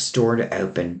the next door to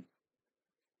open,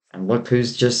 and look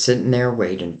who's just sitting there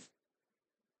waiting.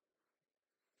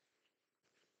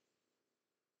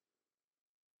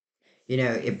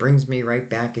 It brings me right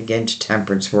back again to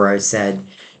Temperance, where I said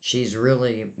she's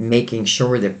really making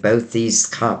sure that both these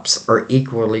cups are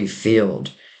equally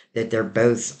filled, that they're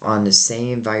both on the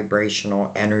same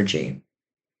vibrational energy,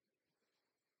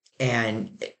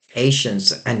 and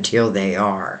patience until they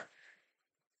are.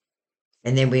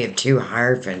 And then we have two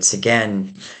Hierophants.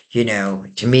 Again,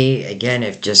 to me, again,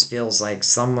 it just feels like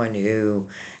someone who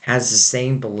has the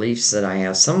same beliefs that I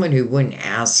have, someone who wouldn't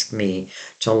ask me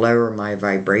to lower my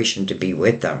vibration to be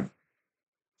with them.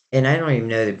 And I don't even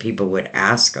know that people would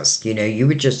ask us, you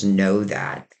would just know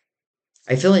that.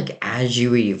 I feel like as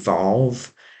you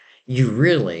evolve, you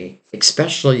really,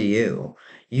 especially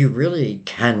you really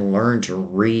can learn to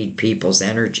read people's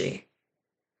energy.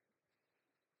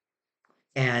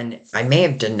 And I may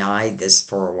have denied this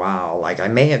for a while. Like, I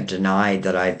may have denied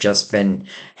that I've just been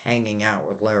hanging out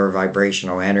with lower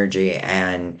vibrational energy.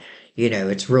 And,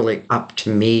 it's really up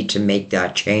to me to make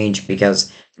that change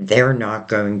because they're not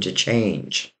going to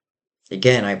change.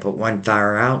 Again, I put one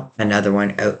fire out, another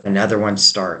one out, another one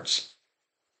starts.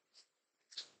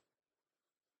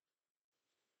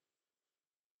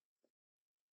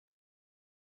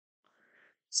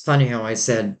 It's funny how I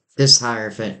said this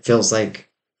Hierophant feels like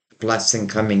blessing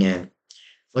coming in.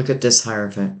 Look at this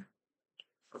Hierophant.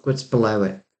 Look what's below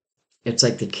it. It's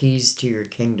like the keys to your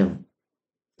kingdom.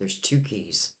 There's two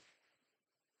keys.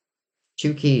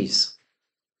 Two keys.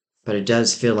 But it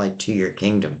does feel like to your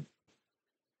kingdom.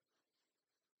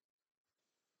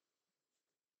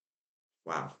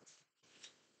 Wow.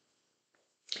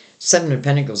 Seven of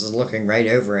Pentacles is looking right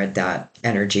over at that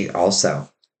energy also.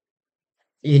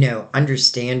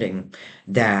 Understanding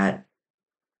that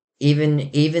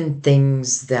even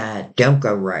things that don't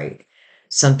go right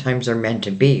sometimes are meant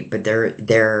to be, but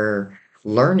they're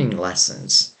learning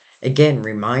lessons. Again,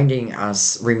 reminding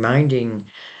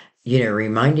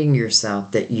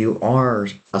yourself that you are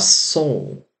a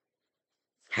soul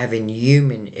having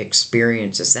human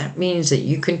experiences. That means that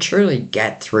you can truly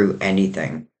get through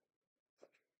anything.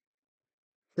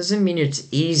 Doesn't mean it's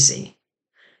easy,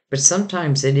 but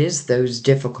sometimes it is those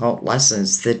difficult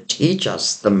lessons that teach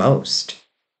us the most,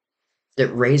 that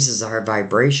raises our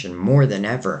vibration more than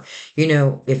ever.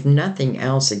 If nothing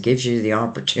else, it gives you the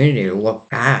opportunity to look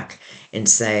back and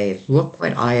say, look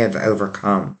what I have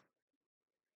overcome.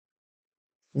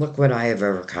 Look what I have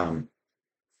overcome.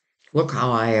 Look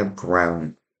how I have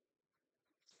grown.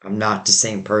 I'm not the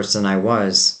same person I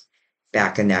was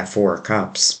back in that Four of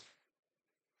Cups.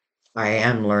 I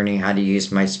am learning how to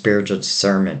use my spiritual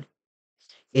discernment.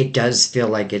 It does feel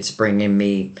like it's bringing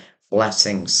me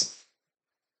blessings,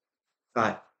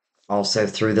 but also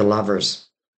through the lovers.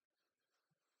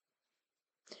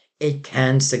 It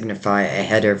can signify a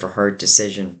head over heart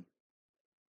decision.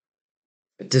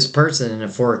 But this person in the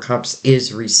Four of Cups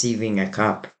is receiving a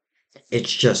cup.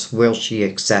 It's just, will she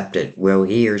accept it? Will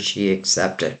he or she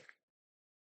accept it?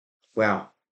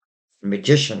 Well,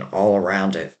 magician all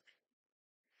around it.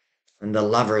 And the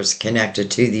lovers connected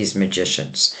to these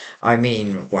magicians. I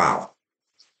mean, wow.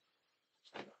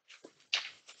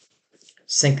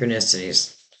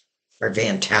 Synchronicities are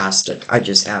fantastic, I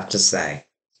just have to say.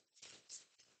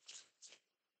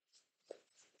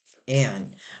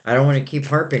 And I don't want to keep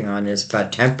harping on this,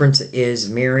 but temperance is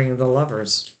mirroring the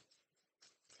lovers.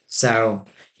 So,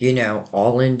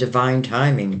 all in divine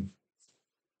timing.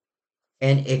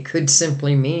 And it could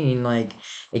simply mean, like,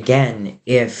 again,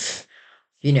 if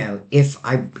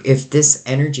this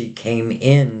energy came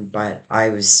in, but I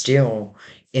was still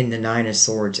in the Nine of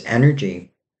Swords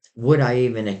energy, would I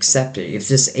even accept it? If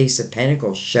this Ace of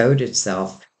Pentacles showed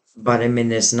itself, but I'm in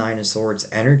this Nine of Swords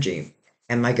energy,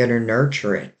 am I going to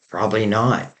nurture it? Probably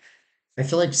not. I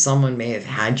feel like someone may have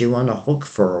had you on a hook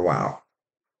for a while,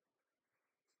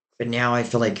 but now I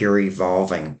feel like you're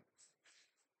evolving.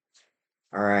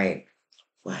 All right.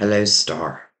 Well, hello,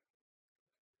 Star.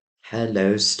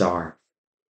 Hello, Star.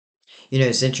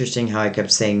 It's interesting how I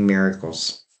kept saying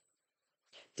miracles.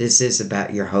 This is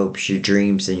about your hopes, your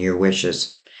dreams, and your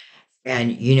wishes.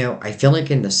 And, I feel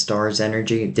like in the stars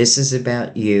energy, this is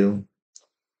about you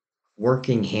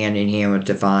working hand in hand with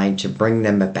divine to bring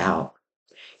them about.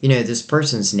 This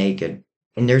person's naked,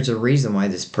 and there's a reason why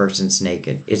this person's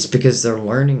naked. It's because they're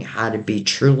learning how to be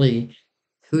truly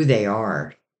who they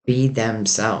are, be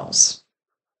themselves.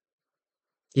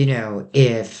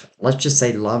 If, let's just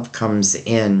say, love comes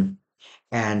in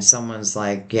and someone's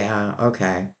like, yeah,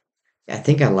 okay, I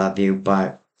think I love you,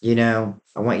 but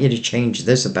I want you to change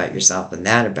this about yourself and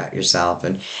that about yourself.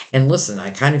 And listen, I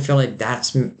kind of feel like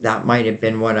that might have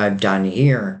been what I've done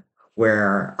here,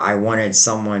 where I wanted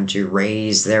someone to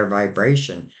raise their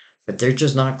vibration, but they're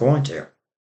just not going to.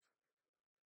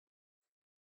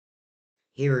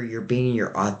 Here you're being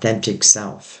your authentic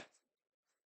self.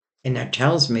 And that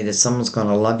tells me that someone's going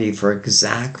to love you for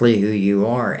exactly who you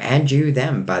are, and you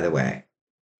them, by the way.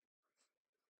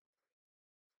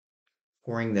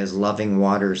 Pouring those loving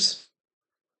waters,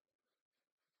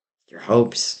 your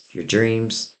hopes, your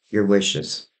dreams, your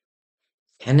wishes.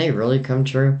 Can they really come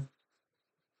true?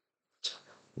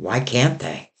 Why can't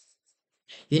they?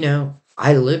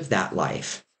 I lived that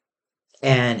life.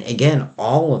 And again,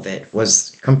 all of it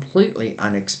was completely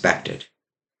unexpected.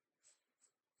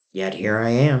 Yet here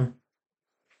I am.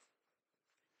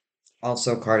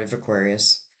 Also, card of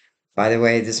Aquarius. By the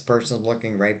way, this person's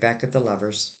looking right back at the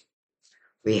lovers.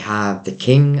 We have the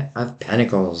King of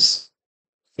Pentacles.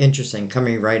 Interesting,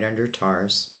 coming right under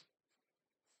Taurus.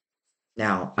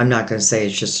 Now, I'm not going to say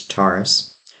it's just a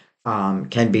Taurus.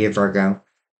 Can be a Virgo,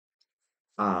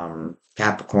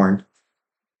 Capricorn.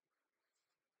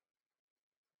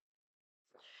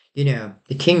 The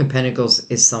King of Pentacles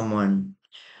is someone,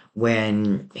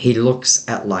 when he looks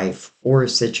at life or a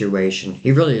situation,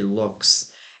 he really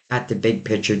looks at the big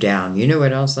picture down. You know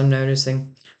what else I'm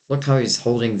noticing? Look how he's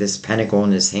holding this pentacle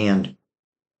in his hand.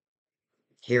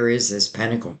 Here is this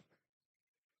pentacle.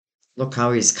 Look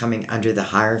how he's coming under the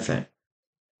Hierophant.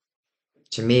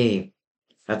 To me,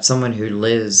 that's someone who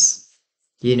lives,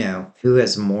 who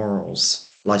has morals,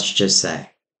 let's just say,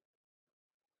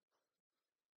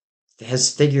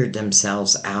 has figured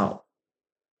themselves out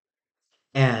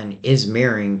and is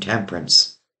mirroring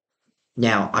temperance.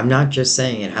 Now, I'm not just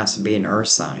saying it has to be an earth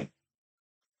sign,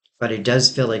 but it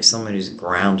does feel like someone who's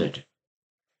grounded,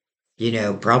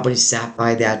 probably sat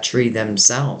by that tree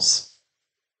themselves.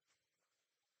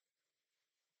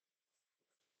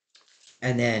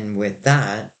 And then with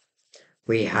that,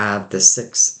 we have the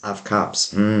Six of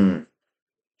Cups.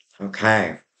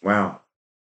 Okay, well,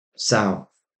 so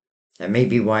that may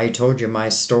be why I told you my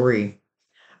story.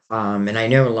 And I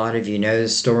know a lot of you know the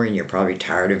story and you're probably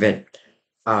tired of it.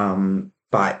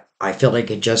 But I feel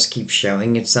like it just keeps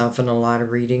showing itself in a lot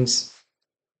of readings.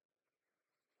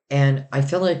 And I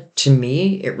feel like, to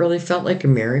me, it really felt like a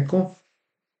miracle.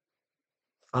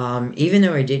 Even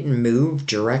though I didn't move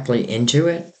directly into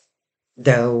it,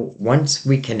 though once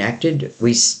we connected,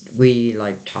 we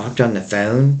like talked on the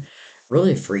phone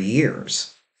really for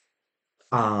years.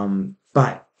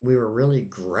 But we were really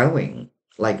growing.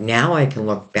 Like now I can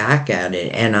look back at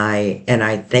it and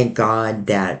I thank God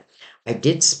that I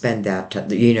did spend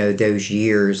those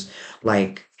years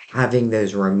like having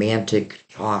those romantic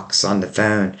talks on the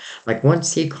phone. Like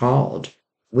once he called,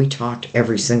 we talked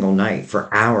every single night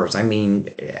for hours. I mean,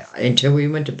 until we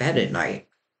went to bed at night.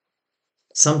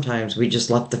 Sometimes we just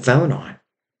left the phone on.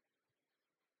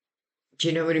 Do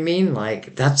you know what I mean?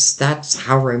 Like that's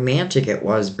how romantic it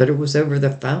was, but it was over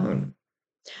the phone.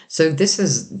 So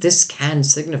this can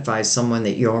signify someone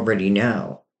that you already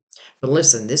know. But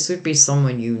listen, this would be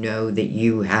someone that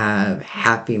you have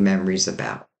happy memories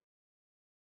about.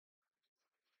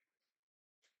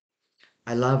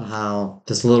 I love how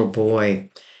this little boy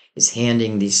is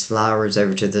handing these flowers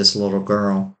over to this little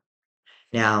girl.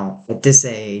 Now, at this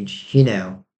age,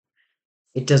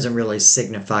 it doesn't really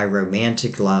signify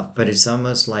romantic love, but it's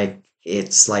almost like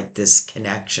it's like this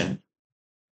connection.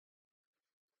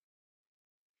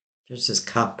 There's this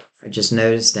cup. I just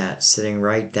noticed that sitting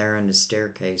right there on the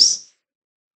staircase.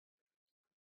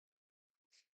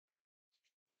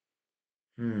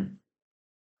 Hmm.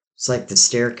 It's like the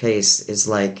staircase is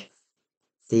like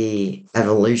the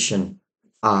evolution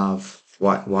of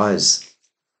what was.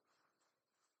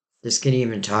 This can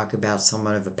even talk about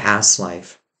somewhat of a past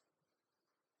life,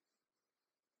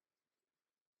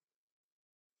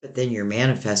 but then you're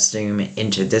manifesting them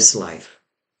into this life.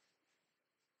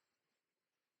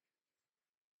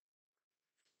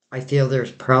 I feel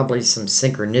there's probably some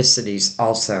synchronicities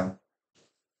also.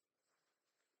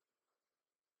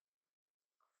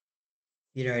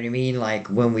 You know what I mean? Like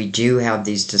when we do have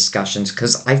these discussions,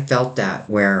 because I felt that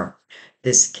where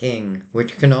this king,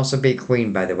 which can also be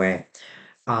queen, by the way,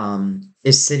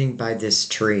 is sitting by this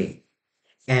tree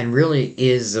and really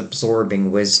is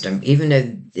absorbing wisdom, even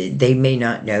though they may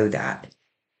not know that.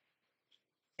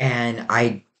 And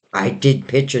I did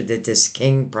picture that this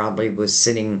king probably was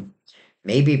sitting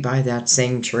maybe by that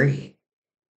same tree.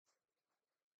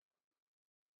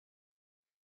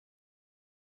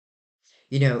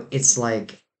 It's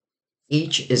like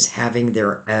each is having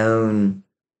their own,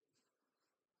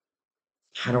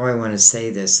 how do I want to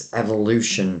say this,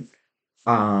 evolution,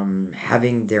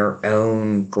 having their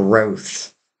own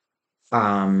growth,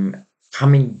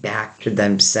 coming back to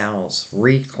themselves,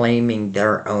 reclaiming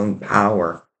their own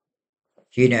power,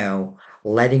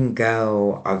 letting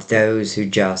go of those who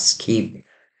just keep,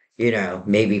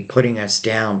 maybe putting us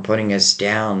down, putting us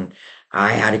down.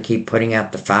 I had to keep putting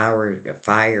out the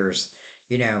fires,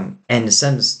 and the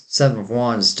seven of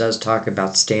wands does talk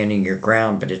about standing your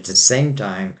ground, but at the same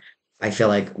time, I feel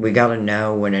like we got to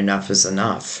know when enough is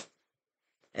enough.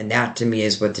 And that to me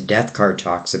is what the death card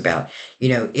talks about.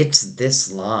 It's this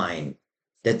line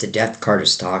that the death card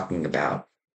is talking about.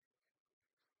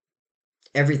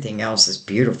 Everything else is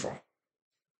beautiful,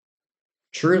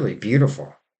 truly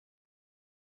beautiful.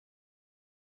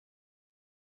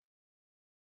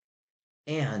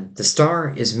 And the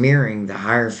star is mirroring the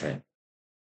Hierophant,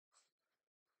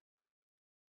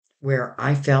 where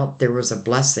I felt there was a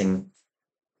blessing,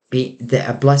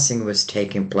 a blessing was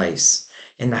taking place.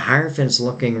 And the Hierophant's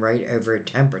looking right over at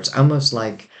Temperance, almost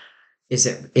like, is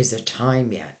it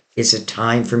time yet? Is it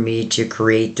time for me to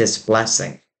create this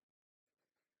blessing?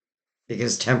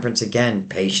 Because Temperance, again,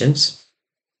 patience,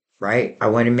 right? I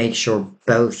want to make sure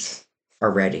both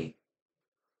are ready.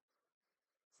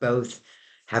 Both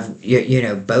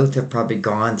both have probably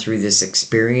gone through this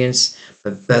experience,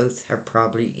 but both have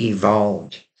probably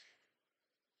evolved.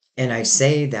 And I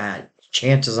say that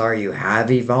chances are you have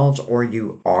evolved or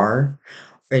you are.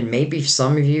 And maybe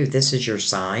some of you, this is your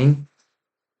sign.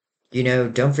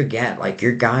 Don't forget, like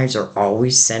your guides are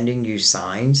always sending you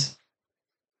signs.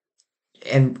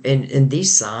 And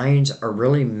these signs are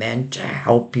really meant to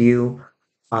help you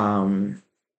um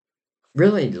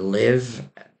really live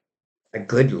a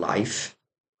good life,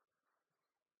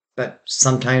 but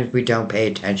sometimes we don't pay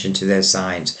attention to those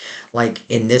signs. Like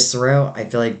in this row, I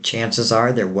feel like chances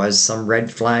are there was some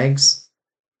red flags,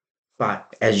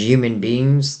 but as human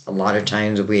beings, a lot of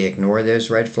times we ignore those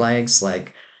red flags.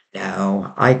 Like,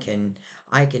 no, I can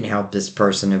help this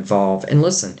person evolve. And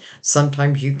listen,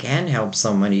 sometimes you can help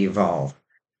someone evolve,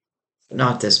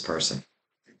 not this person.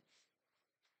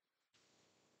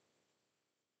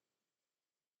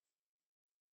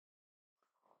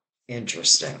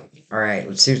 Interesting. All right,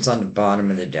 let's see what's on the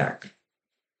bottom of the deck.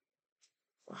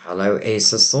 Hello,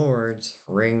 Ace of Swords.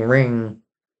 Ring, ring.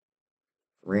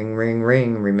 Ring, ring,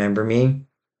 ring. Remember me?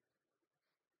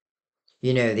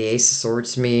 The Ace of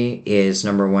Swords to me is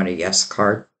number one, a yes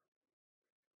card.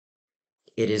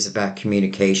 It is about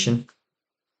communication,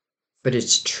 but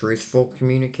it's truthful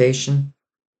communication.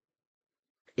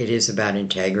 It is about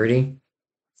integrity.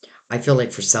 I feel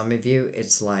like for some of you,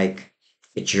 it's like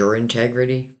it's your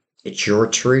integrity, it's your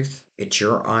truth, it's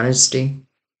your honesty.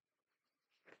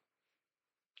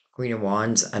 Queen of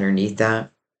Wands underneath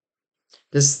that.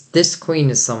 This queen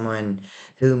is someone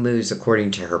who moves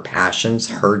according to her passions,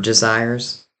 her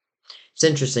desires. It's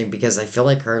interesting because I feel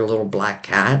like her little black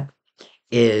cat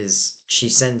is she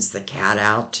sends the cat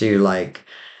out to like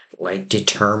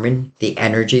determine the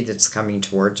energy that's coming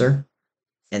towards her,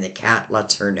 and the cat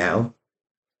lets her know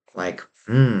like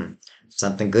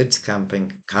something good's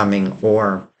coming,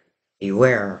 or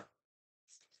beware.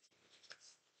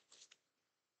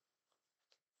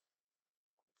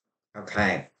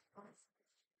 Okay,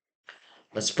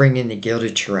 Let's bring in the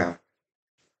Gilded Tarot.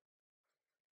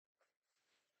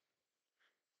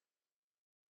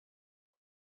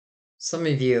 Some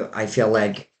of you, I feel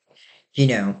like, you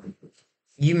know,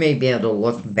 you may be able to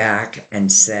look back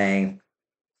and say,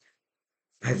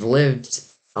 I've lived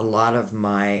a lot of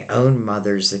my own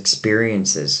mother's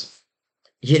experiences.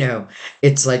 You know,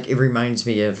 it's like it reminds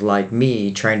me of like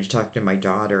me trying to talk to my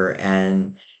daughter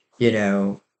and, you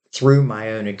know, through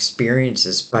my own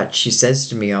experiences. But she says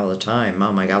to me all the time,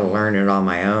 Mom, I got to learn it on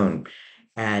my own.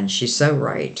 And she's so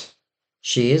right.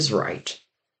 She is right.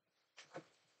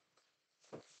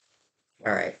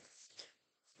 All right,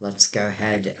 let's go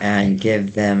ahead and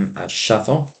give them a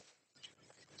shuffle.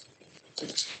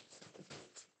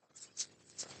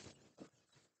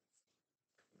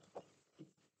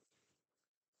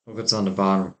 Look what's on the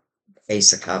bottom.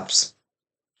 Ace of Cups,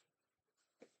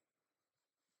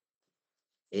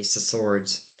 Ace of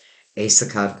Swords, Ace of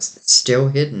Cups, still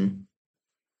hidden.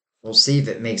 We'll see if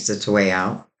it makes its way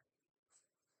out.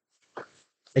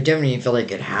 I don't even feel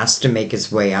like it has to make its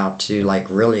way out to like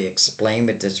really explain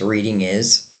what this reading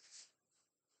is.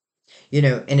 And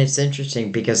it's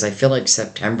interesting because I feel like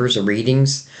September's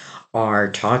readings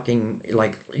are talking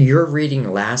like your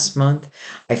reading last month,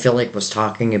 I feel like was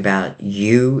talking about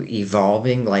you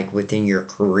evolving like within your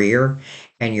career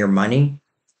and your money.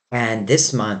 And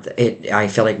this month, I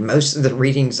feel like most of the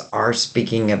readings are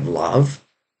speaking of love,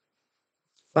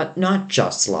 but not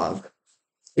just love.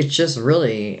 It's just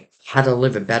really how to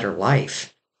live a better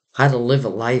life, how to live a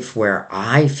life where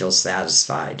I feel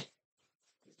satisfied.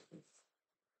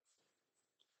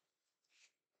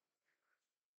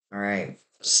 All right.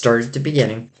 Start at the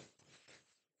beginning,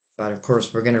 but of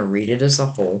course, we're going to read it as a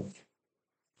whole.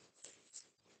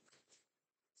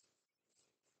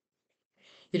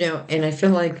 And I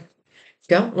feel like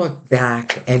don't look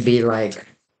back and be like,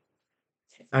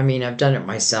 I mean, I've done it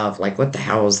myself. Like, what the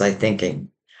hell was I thinking?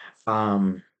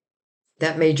 Um,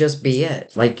 that may just be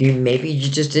it. Like, maybe you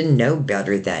just didn't know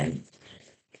better then.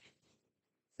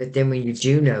 But then when you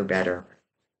do know better,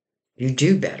 you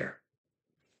do better.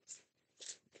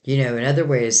 Another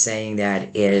way of saying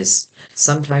that is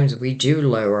sometimes we do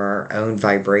lower our own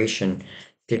vibration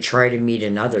to try to meet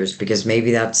another's because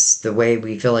maybe that's the way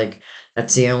we feel like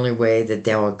that's the only way that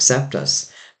they'll accept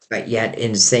us. But yet,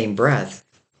 in the same breath,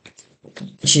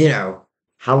 you know,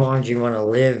 how long do you want to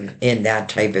live in that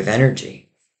type of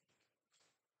energy?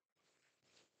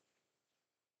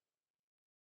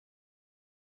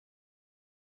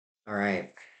 All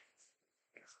right,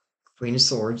 Queen of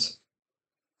Swords,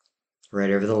 right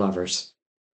over the lovers.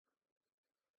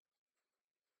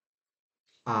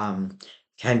 Um,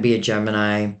 can be a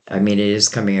Gemini. I mean, it is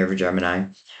coming over Gemini.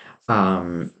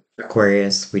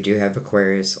 Aquarius, we do have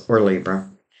Aquarius or Libra.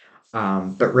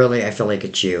 But really, I feel like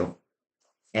it's you.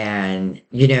 And,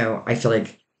 I feel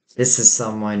like this is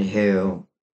someone who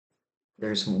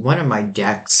there's one of my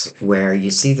decks where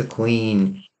you see the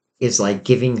queen is like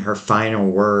giving her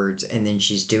final words and then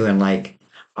she's doing like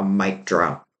a mic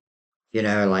drop,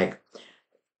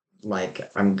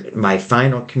 like I'm my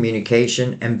final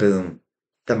communication and boom,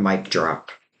 the mic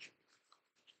drop.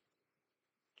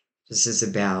 This is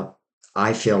about,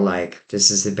 I feel like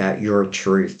this is about your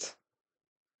truth,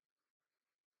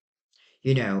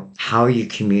 how you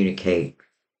communicate,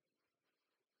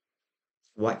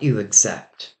 what you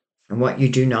accept, and what you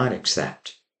do not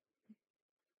accept.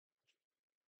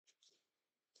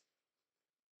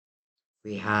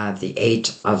 We have the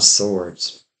Eight of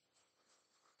Swords.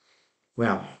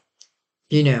 Well,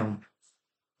 you know,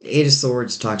 the Eight of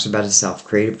Swords talks about a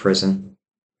self-created prison.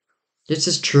 This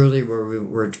is truly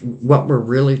where what we're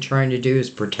really trying to do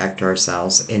is protect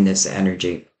ourselves in this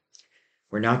energy.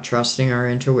 We're not trusting our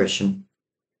intuition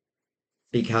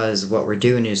because what we're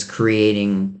doing is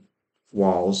creating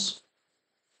walls,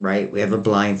 right? We have a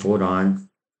blindfold on.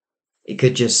 It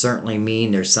could just certainly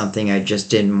mean there's something I just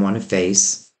didn't want to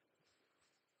face.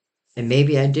 And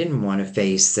maybe I didn't want to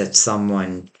face that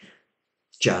someone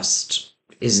just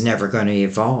is never going to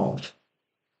evolve.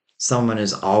 Someone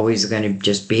is always going to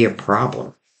just be a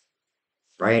problem,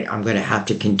 right? I'm going to have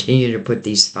to continue to put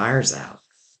these fires out.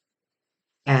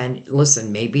 And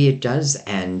listen, maybe it does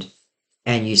end,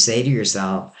 and you say to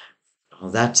yourself, oh,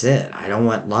 that's it. I don't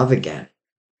want love again.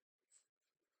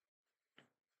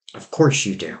 Of course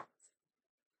you do.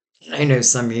 I know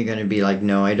some of you are going to be like,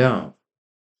 no, I don't.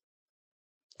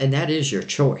 And that is your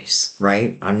choice,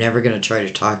 right? I'm never going to try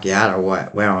to talk you out of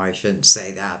what, well, I shouldn't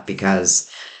say that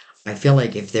because I feel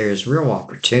like if there's real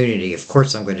opportunity, of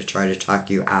course I'm going to try to talk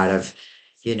you out of,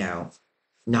 you know,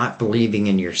 not believing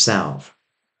in yourself.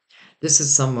 This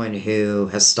is someone who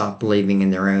has stopped believing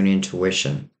in their own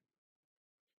intuition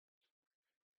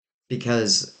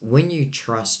Because when you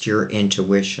trust your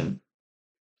intuition,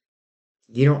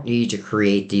 you don't need to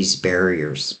create these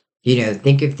barriers.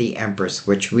 Think of the Empress,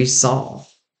 which we saw.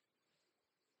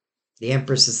 The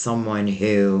Empress is someone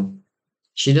who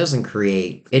she doesn't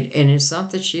create it. And it's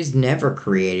not that she's never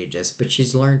created this, but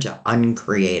she's learned to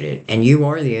uncreate it. And you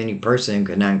are the only person who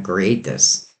can uncreate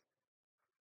this.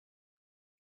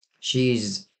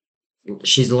 She's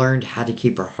she's learned how to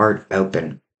keep her heart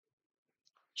open.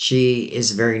 She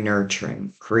is very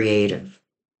nurturing, creative,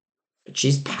 but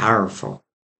she's powerful.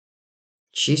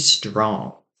 She's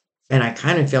strong. And I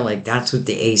kind of feel like that's what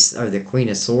the Ace or the Queen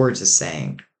of Swords is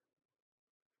saying.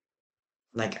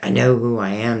 Like, I know who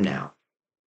I am now.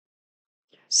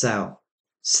 So,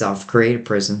 self created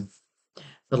prison.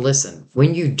 But listen,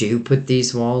 when you do put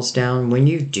these walls down, when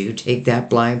you do take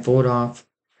that blindfold off,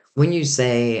 when you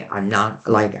say, I'm not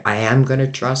like, I am going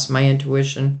to trust my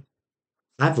intuition,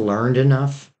 I've learned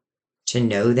enough to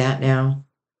know that now.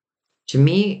 To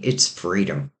me, it's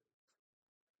freedom.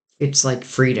 It's like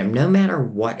freedom, no matter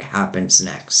what happens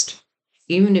next.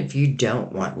 Even if you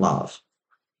don't want love,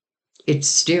 it's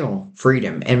still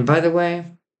freedom. And by the way,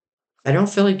 I don't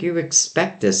feel like you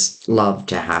expect this love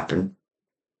to happen.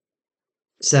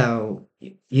 So,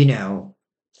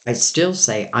 I still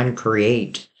say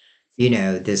uncreate,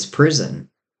 this prison.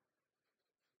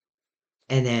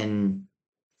 And then,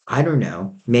 I don't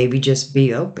know, maybe just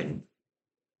be open.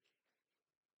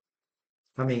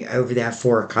 Coming over that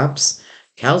Four of Cups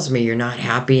tells me you're not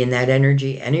happy in that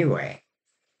energy anyway.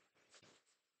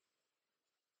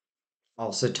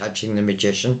 Also touching the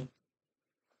Magician.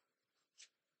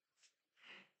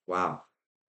 Wow.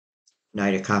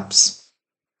 Knight of Cups.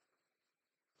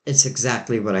 It's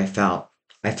exactly what I felt.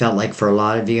 I felt like for a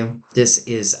lot of you, this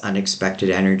is unexpected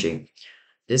energy.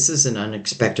 This is an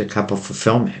unexpected cup of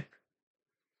fulfillment.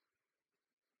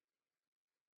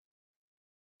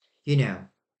 You know,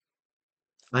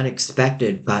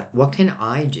 Unexpected, but what can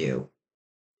I do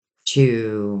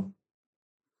to,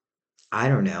 I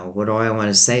don't know, what do I want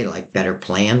to say? Like better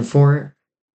plan for it?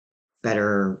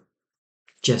 Better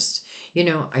just,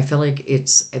 I feel like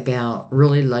it's about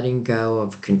really letting go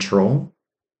of control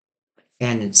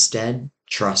and instead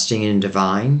trusting in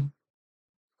divine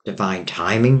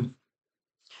timing,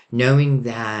 knowing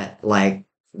that like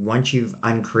once you've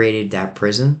uncreated that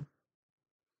prison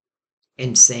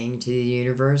and saying to the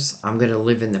universe, I'm going to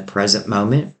live in the present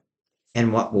moment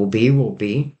and what will be will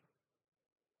be.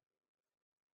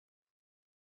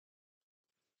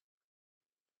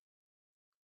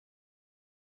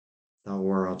 The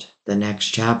world, the next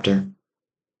chapter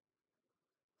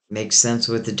makes sense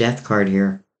with the death card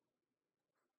here.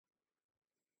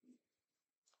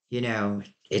 You know,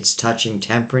 it's touching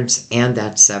temperance and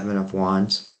that Seven of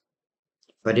Wands,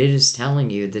 but it is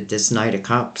telling you that this Knight of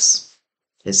Cups,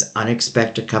 this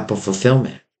unexpected cup of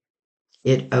fulfillment,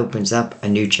 it opens up a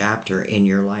new chapter in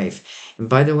your life. And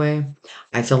by the way,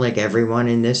 I feel like everyone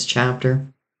in this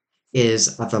chapter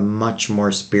is of a much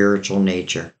more spiritual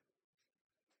nature.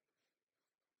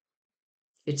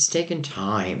 It's taken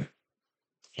time,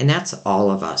 and that's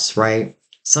all of us, right?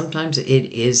 Sometimes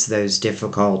it is those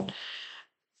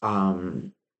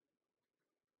um,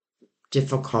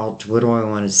 what do I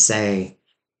want to say?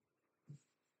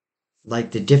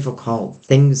 Like the difficult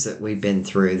things that we've been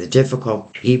through, the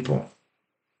difficult people,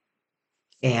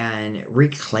 and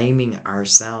reclaiming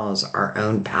ourselves, our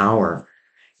own power,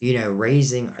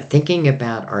 thinking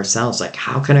about ourselves, like,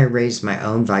 how can I raise my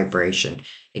own vibration?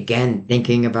 Again,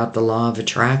 thinking about the law of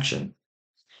attraction.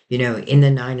 In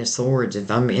the Nine of Swords, if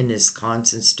I'm in this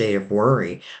constant state of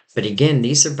worry, but again,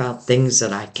 these are about things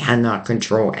that I cannot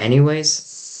control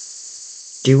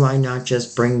anyways. Do I not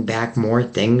just bring back more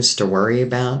things to worry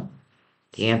about?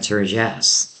 The answer is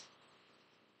yes.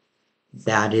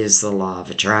 That is the law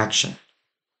of attraction.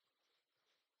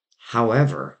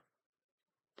 However,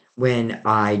 when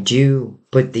I do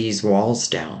put these walls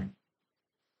down,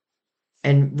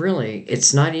 and really,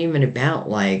 it's not even about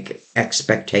like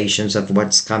expectations of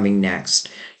what's coming next.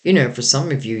 For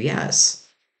some of you, yes.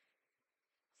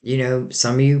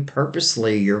 Some of you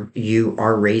purposely you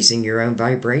are raising your own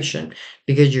vibration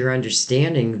because you're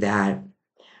understanding that,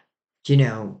 you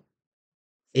know,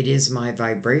 it is my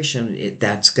vibration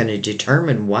that's going to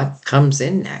determine what comes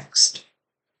in next.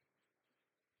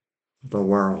 The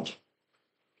world.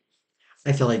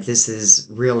 I feel like this is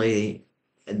really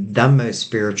the most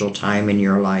spiritual time in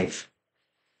your life.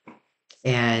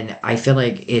 And I feel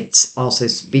like it also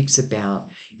speaks about,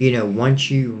 once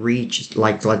you reach,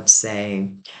 like, let's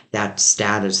say, that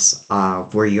status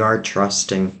of where you are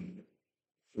trusting,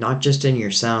 not just in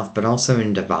yourself, but also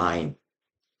in divine,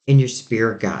 in your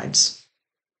spirit guides.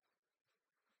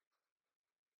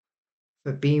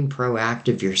 but being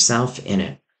proactive yourself in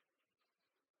it.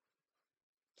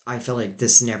 I feel like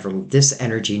this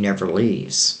energy never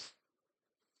leaves.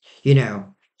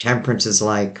 Temperance is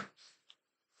like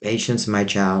patience, my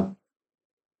child.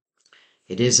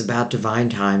 It is about divine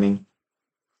timing.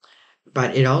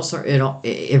 But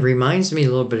it reminds me a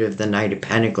little bit of the Knight of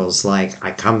Pentacles, like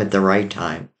I come at the right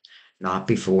time, not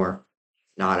before,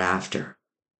 not after.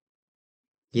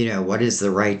 What is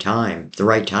the right time? The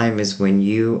right time is when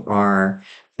you are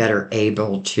better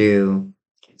able to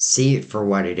see it for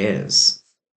what it is.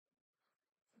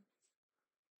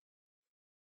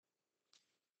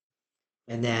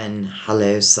 And then,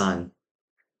 hello, sun.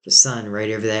 The sun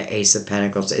right over that Ace of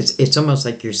Pentacles. It's almost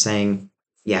like you're saying,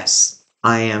 yes,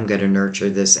 I am going to nurture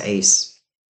this ace.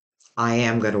 I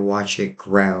am going to watch it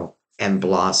grow and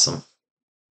blossom.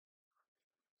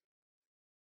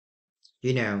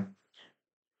 You know,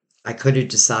 I could have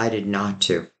decided not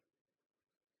to,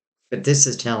 but this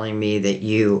is telling me that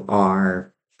you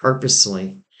are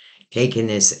purposely taking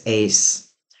this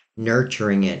ace,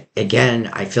 nurturing it. Again,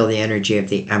 I feel the energy of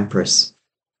the Empress.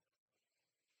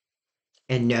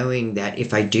 And knowing that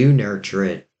if I do nurture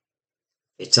it,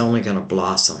 it's only going to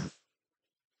blossom.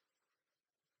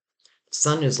 The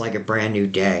sun is like a brand new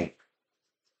day.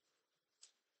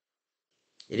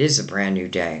 It is a brand new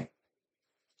day.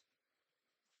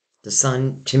 The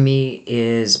sun to me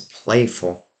is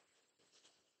playful.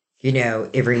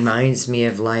 It reminds me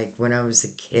of like when I was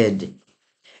a kid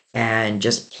and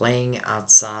just playing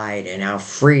outside and how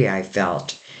free I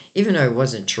felt. Even though I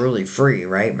wasn't truly free,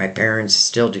 right? My parents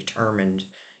still determined,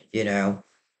 you know,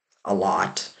 a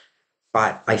lot,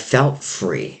 but I felt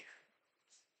free.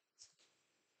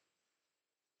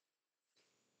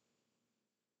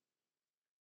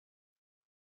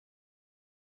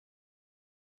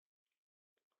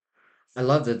 I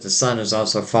love that the sun is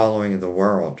also following the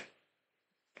world.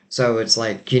 So it's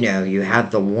like, you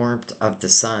have the warmth of the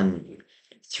sun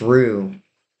through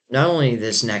not only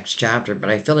this next chapter, but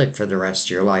I feel like for the rest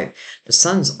of your life. The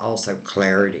sun's also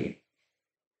clarity.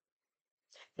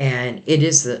 And it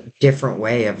is a different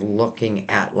way of looking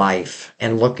at life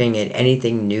and looking at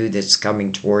anything new that's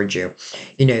coming towards you.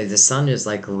 The sun is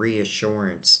like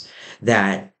reassurance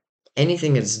that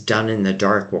anything that's done in the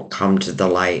dark will come to the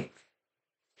light.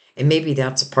 And maybe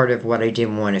that's a part of what I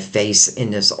didn't want to face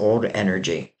in this old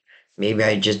energy. Maybe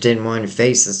I just didn't want to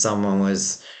face that someone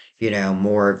was,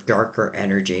 more of darker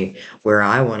energy, where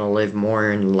I want to live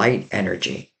more in light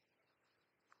energy.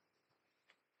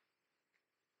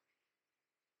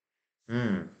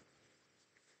 Hmm.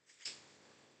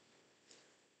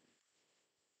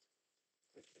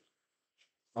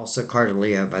 Also, card of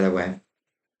Leo, by the way.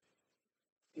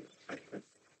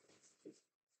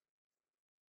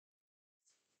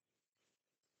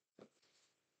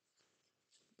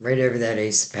 Right over that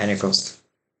Ace of Pentacles.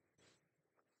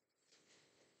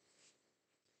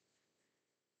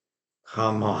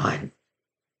 Come on.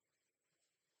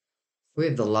 We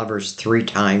have the lovers 3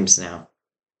 times now.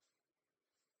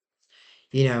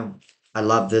 You know, I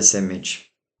love this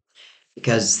image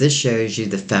because this shows you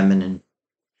the feminine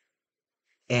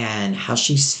and how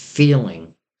she's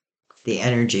feeling the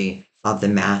energy of the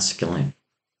masculine.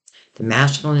 The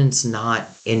masculine's not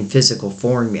in physical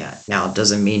form yet. Now, it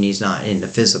doesn't mean he's not in the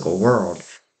physical world.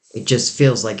 It just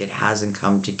feels like it hasn't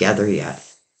come together yet.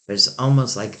 But it's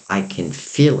almost like I can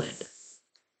feel it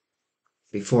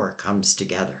before it comes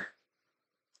together.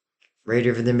 Right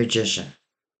over the magician.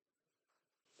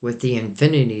 With the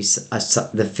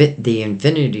the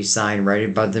infinity sign right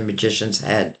above the magician's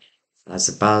head. As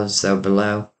above, so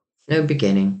below. No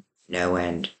beginning, no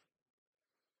end.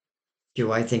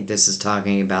 Do I think this is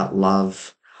talking about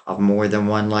love of more than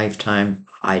one lifetime?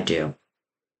 I do.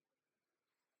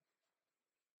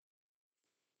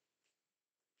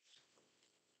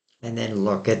 And then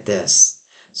look at this.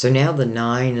 So now the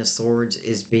Nine of Swords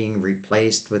is being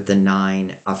replaced with the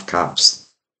Nine of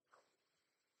Cups.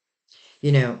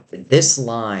 This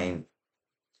line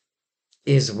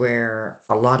is where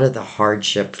a lot of the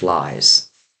hardship lies.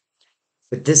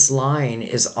 But this line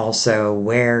is also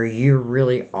where you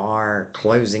really are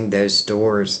closing those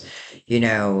doors.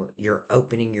 You're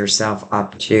opening yourself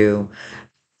up to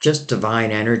just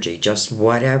divine energy, just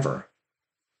whatever.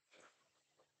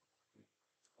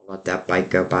 Let that bike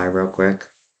go by real quick.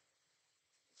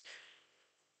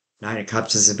 Nine of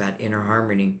Cups is about inner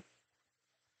harmony.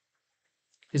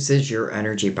 This is your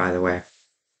energy, by the way.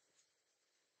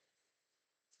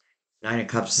 Nine of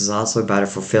Cups is also about a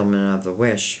fulfillment of the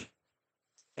wish.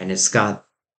 And it's got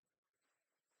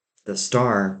the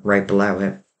star right below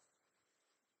it.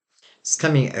 It's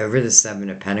coming over the Seven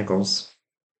of Pentacles.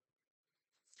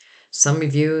 Some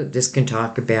of you, this can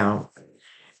talk about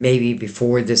maybe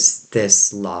before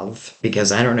this love,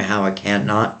 because I don't know how it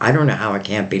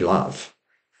can't be love.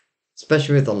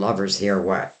 Especially with the lovers here,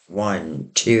 what?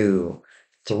 One, two,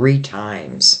 three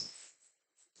times.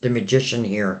 The magician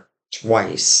here,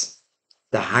 twice.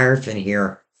 The Hierophant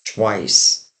here,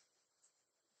 twice.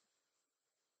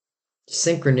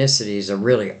 Synchronicities are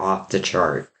really off the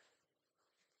chart.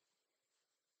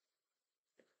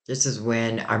 This is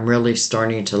when I'm really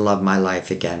starting to love my life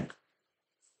again.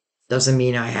 Doesn't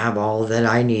mean I have all that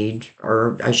I need,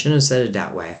 or I shouldn't have said it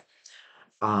that way.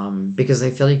 Because I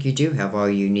feel like you do have all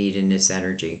you need in this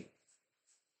energy,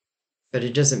 but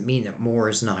it doesn't mean that more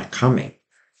is not coming.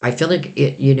 I feel like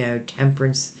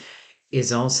temperance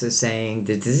is also saying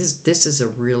that this is a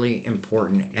really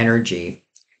important energy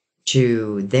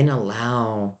to then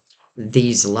allow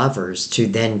these lovers to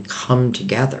then come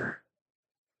together.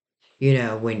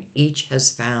 When each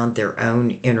has found their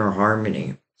own inner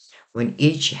harmony, when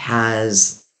each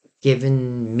has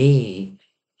given me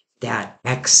that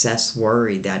excess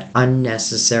worry, that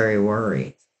unnecessary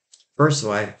worry. First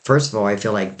of all, I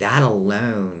feel like that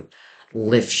alone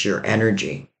lifts your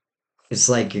energy. It's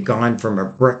like you're gone from a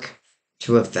brick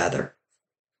to a feather,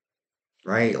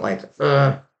 right? Like,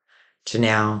 to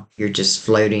now you're just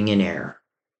floating in air.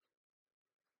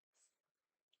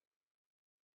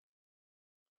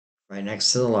 Right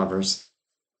next to the lovers,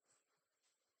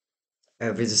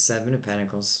 over the Seven of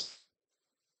Pentacles.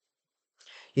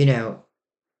 You know,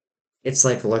 it's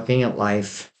like looking at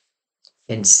life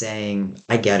and saying,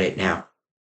 I get it now.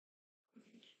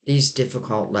 These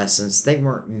difficult lessons, they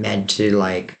weren't meant to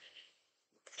like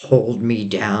hold me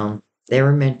down. They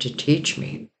were meant to teach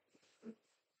me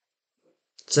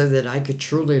so that I could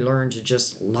truly learn to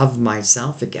just love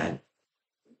myself again.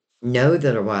 Know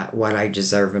that what I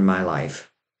deserve in my life.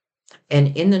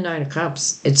 And in the Nine of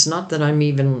Cups, it's not that I'm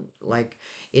even like,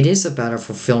 it is about a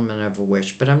fulfillment of a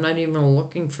wish, but I'm not even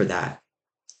looking for that.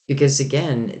 Because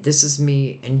again, this is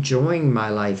me enjoying my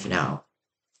life now.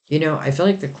 I feel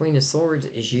like the Queen of Swords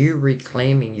is you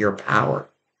reclaiming your power.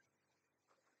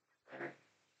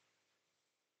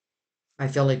 I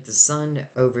feel like the Sun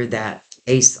over that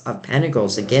Ace of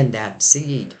Pentacles, again, that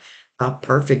seed of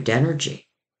perfect energy.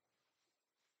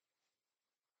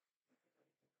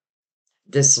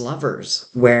 This lovers,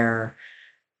 where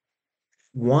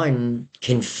one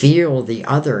can feel the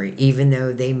other, even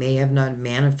though they may have not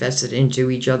manifested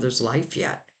into each other's life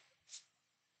yet.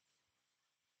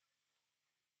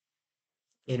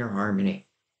 Inner harmony.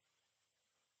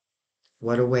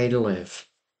 What a way to live.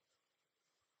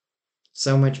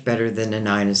 So much better than the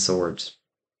Nine of Swords.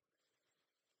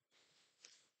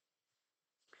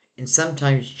 And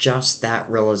sometimes just that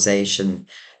realization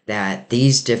that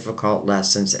these difficult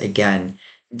lessons, again,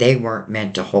 they weren't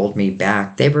meant to hold me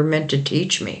back. They were meant to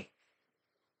teach me.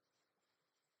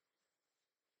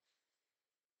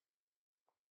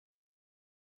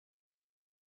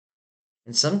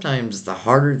 And sometimes the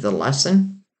harder the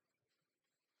lesson,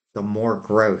 the more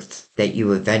growth that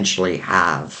you eventually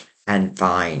have and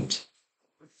find.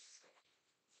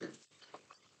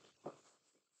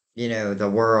 The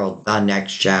world, the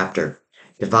next chapter,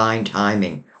 divine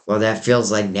timing. Well, that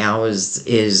feels like now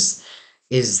is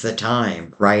the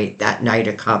time, right? That Knight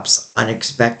of Cups,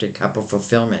 unexpected cup of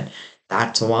fulfillment.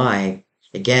 That's why,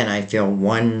 again, I feel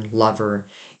one lover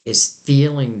is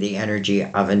feeling the energy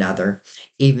of another,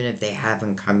 even if they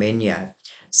haven't come in yet.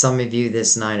 Some of you,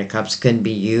 this Nine of Cups can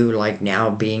be you, like now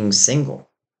being single.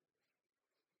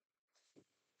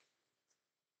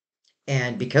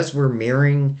 And because we're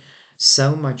mirroring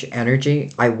so much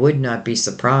energy, I would not be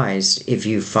surprised if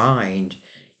you find,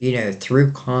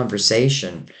 through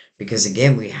conversation, because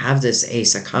again, we have this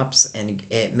Ace of Cups and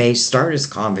it may start as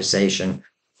conversation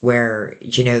where,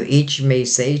 each may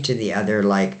say to the other,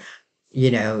 like,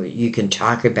 you can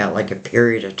talk about like a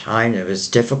period of time that was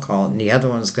difficult, and the other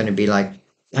one's going to be like,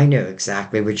 I know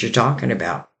exactly what you're talking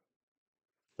about.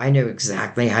 I know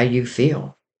exactly how you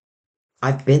feel.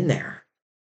 I've been there.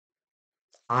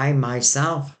 I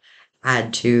myself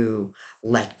had to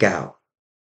let go.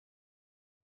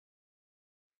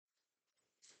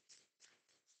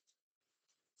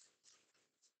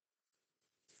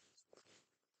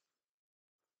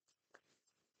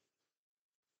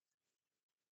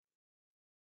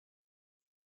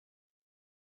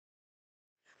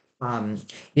 Um,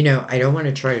 I don't want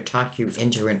to try to talk you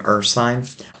into an earth sign,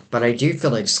 but I do feel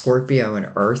like Scorpio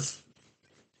and Earth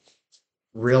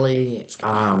really,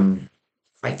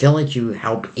 I feel like you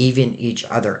help even each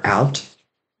other out.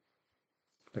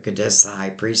 Look at this, the High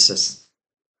Priestess.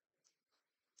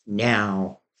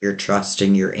 Now you're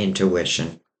trusting your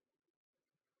intuition.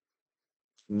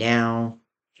 Now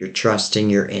you're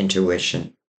trusting your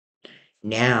intuition.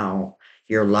 Now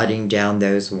you're letting down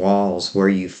those walls where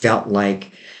you felt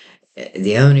like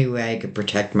the only way I could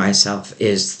protect myself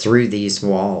is through these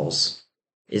walls,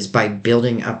 is by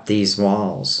building up these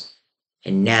walls.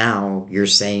 And now you're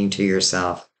saying to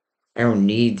yourself, I don't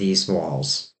need these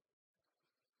walls.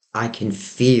 I can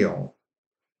feel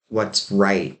what's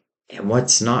right and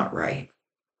what's not right.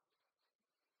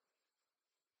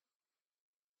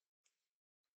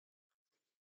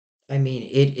 I mean,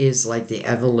 it is like the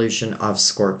evolution of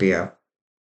Scorpio,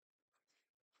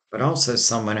 but also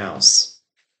someone else.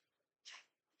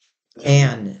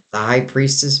 And the high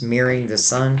priestess mirroring the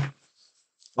sun,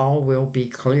 all will be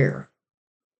clear.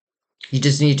 You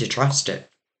just need to trust it,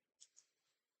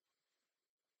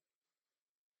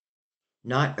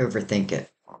 not overthink it.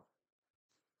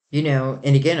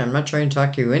 And again, I'm not trying to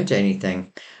talk you into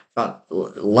anything, but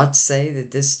let's say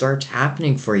that this starts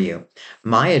happening for you.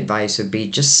 My advice would be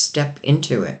just step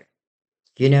into it.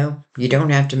 You don't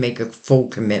have to make a full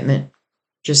commitment.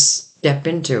 Just step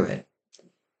into it.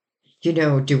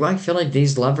 Do I feel like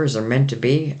these lovers are meant to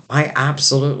be? I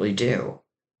absolutely do.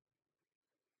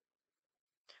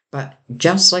 But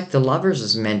just like the lovers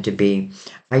is meant to be,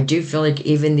 I do feel like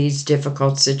even these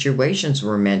difficult situations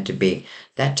were meant to be.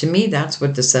 That to me, that's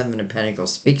what the Seven of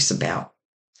Pentacles speaks about.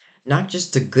 Not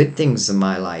just the good things in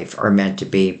my life are meant to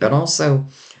be, but also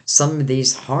some of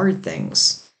these hard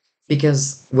things.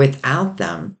 Because without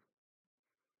them,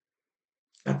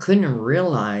 I couldn't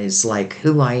realize like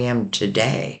who I am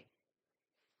today.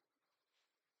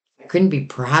 I couldn't be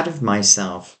proud of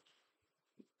myself.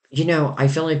 I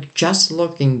feel like just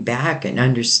looking back and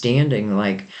understanding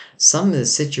like some of the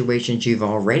situations you've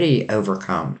already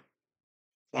overcome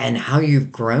and how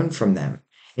you've grown from them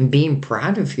and being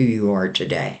proud of who you are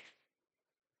today.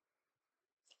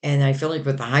 And I feel like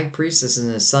with the high priestess and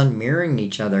the sun mirroring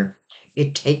each other,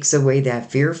 it takes away that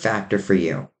fear factor for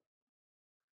you.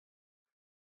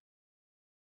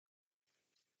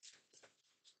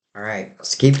 All right,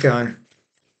 let's keep going.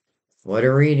 What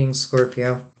a reading,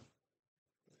 Scorpio.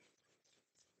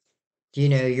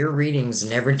 Your readings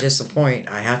never disappoint.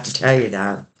 I have to tell you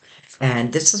that.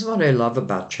 And this is what I love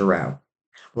about tarot.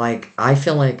 Like, I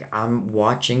feel like I'm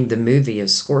watching the movie of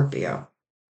Scorpio.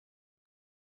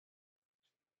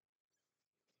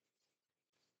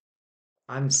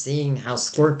 I'm seeing how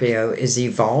Scorpio is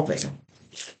evolving.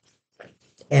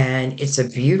 And it's a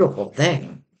beautiful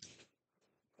thing.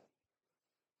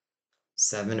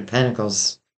 Seven of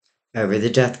Pentacles over the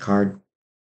Death card.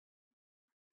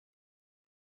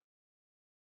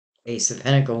 Ace of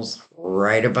Pentacles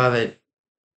right above it.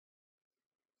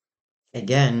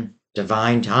 Again,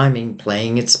 divine timing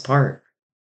playing its part.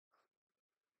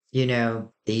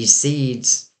 These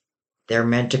seeds, they're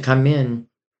meant to come in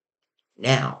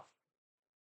now.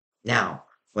 Now,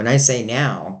 when I say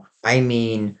now, I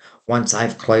mean once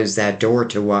I've closed that door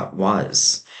to what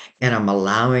was and I'm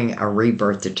allowing a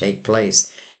rebirth to take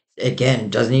place. Again,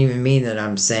 it doesn't even mean that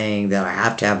I'm saying that I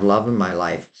have to have love in my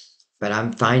life, but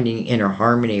I'm finding inner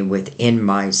harmony within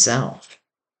myself.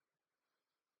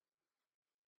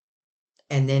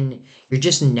 And then you're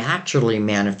just naturally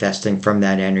manifesting from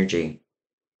that energy.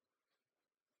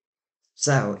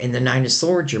 So in the Nine of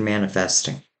Swords, you're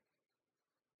manifesting,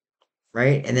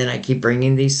 right? And then I keep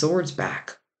bringing these swords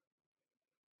back.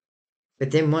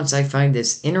 But then once I find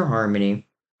this inner harmony,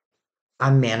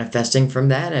 I'm manifesting from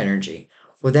that energy.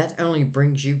 Well, that only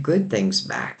brings you good things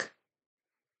back.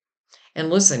 And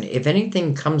listen, if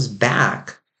anything comes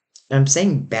back, and I'm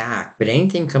saying back, but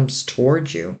anything comes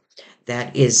towards you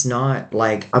that is not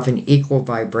like of an equal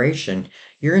vibration,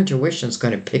 your intuition is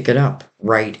going to pick it up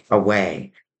right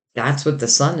away. That's what the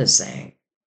sun is saying.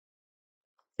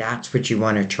 That's what you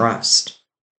want to trust.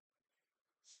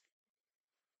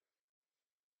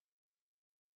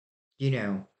 You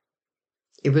know,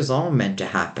 it was all meant to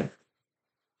happen.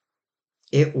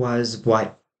 It was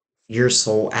what your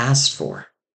soul asked for.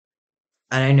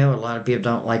 And I know a lot of people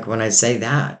don't like when I say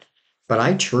that, but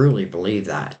I truly believe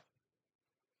that.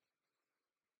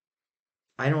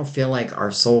 I don't feel like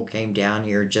our soul came down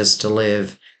here just to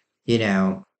live, you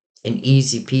know, an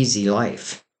easy peasy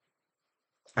life.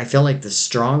 I feel like the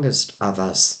strongest of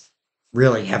us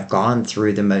really have gone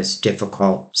through the most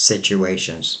difficult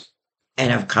situations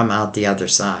and have come out the other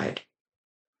side.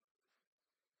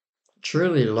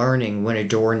 Truly learning when a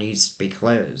door needs to be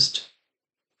closed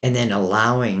and then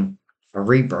allowing a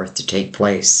rebirth to take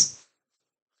place.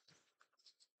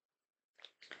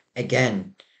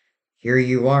 Again, here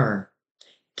you are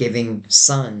giving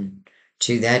sun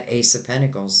to that Ace of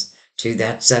Pentacles, to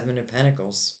that Seven of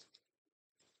Pentacles.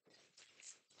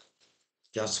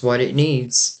 Just what it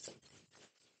needs.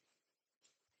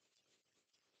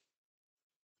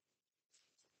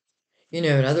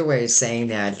 Another way of saying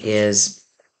that is,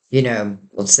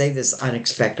 let's say this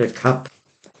unexpected cup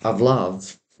of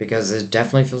love, because it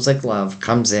definitely feels like love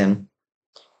comes in,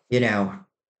 you know,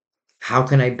 how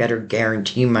can I better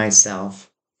guarantee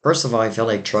myself? First of all, I feel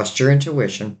like trust your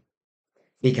intuition,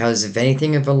 because if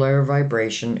anything of a lower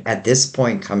vibration at this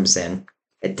point comes in,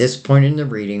 at this point in the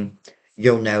reading,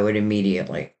 you'll know it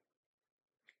immediately.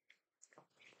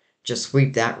 Just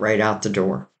sweep that right out the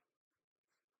door.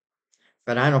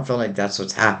 But I don't feel like that's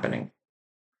what's happening.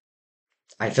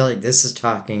 I feel like this is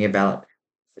talking about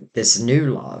this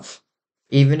new love,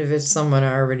 even if it's someone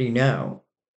I already know.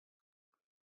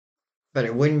 But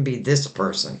it wouldn't be this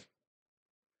person.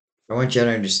 I want you to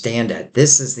understand that.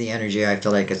 This is the energy I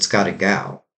feel like it's got to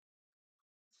go.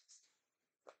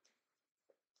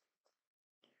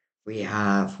 We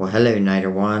have, well, hello, Knight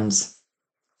of Wands,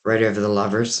 right over the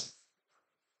lovers,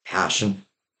 passion,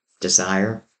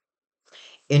 desire.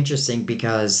 Interesting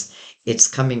because it's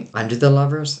coming under the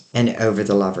lovers and over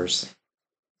the lovers.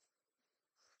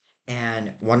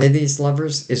 And one of these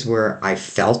lovers is where I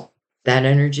felt that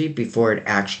energy before it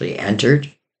actually entered.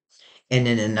 And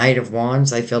in the Knight of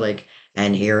Wands, I feel like,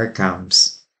 and here it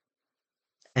comes.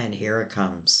 And here it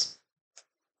comes.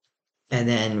 And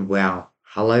then, well,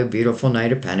 hello, beautiful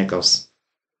Knight of Pentacles,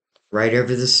 right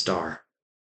over the star.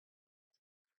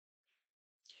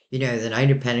 The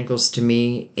Knight of Pentacles to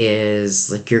me is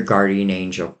like your guardian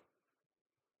angel.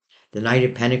 The Knight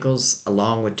of Pentacles,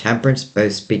 along with Temperance,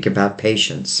 both speak about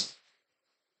patience.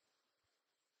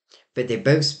 But they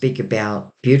both speak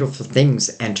about beautiful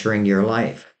things entering your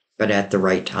life, but at the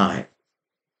right time.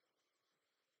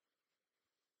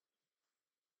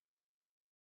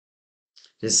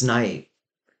 This Knight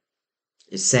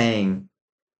is saying,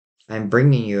 I'm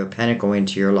bringing you a pentacle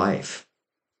into your life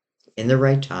in the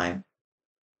right time.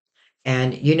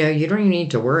 And, you don't even need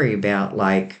to worry about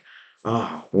like,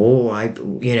 oh, will I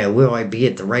be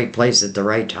at the right place at the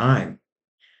right time?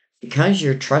 Because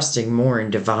you're trusting more in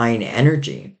divine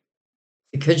energy.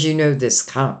 Because this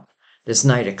cup, this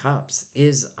Knight of Cups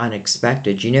is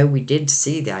unexpected. We did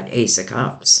see that Ace of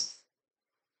Cups.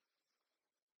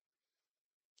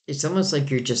 It's almost like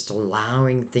you're just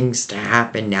allowing things to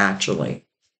happen naturally.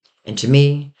 And to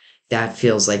me, that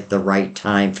feels like the right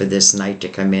time for this Knight to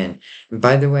come in. And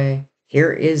by the way,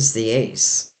 here is the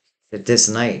ace that this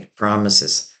Knight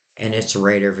promises, and it's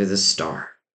right over the star.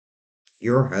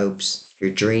 Your hopes,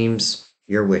 your dreams,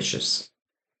 your wishes.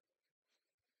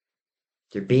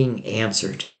 They're being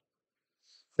answered.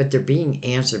 But they're being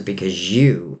answered because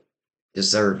you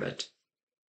deserve it.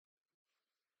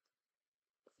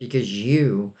 Because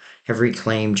you have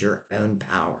reclaimed your own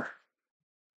power.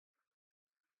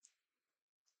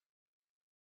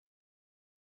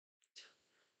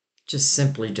 Just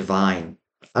simply divine.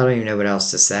 I don't even know what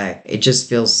else to say. It just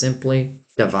feels simply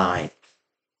divine.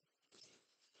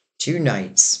 Two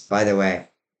Knights, by the way.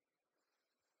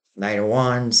 Knight of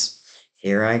Wands,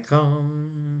 here I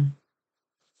come.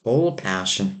 Full of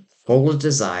passion, full of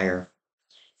desire.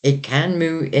 It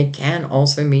can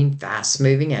also mean fast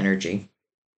moving energy.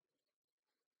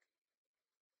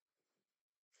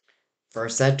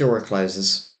 First, that door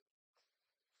closes.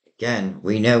 Again,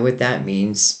 we know what that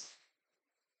means.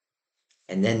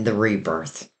 And then the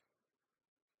rebirth.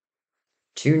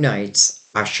 Two Knights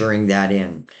ushering that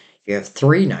in. You have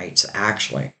three Knights,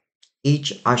 actually,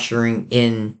 each ushering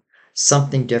in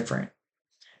something different.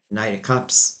 Knight of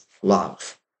Cups,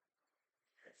 love.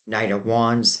 Knight of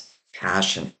Wands,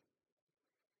 passion.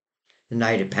 The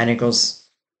Knight of Pentacles,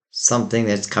 something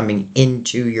that's coming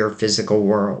into your physical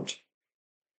world.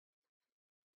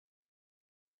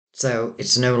 So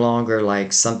it's no longer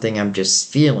like something I'm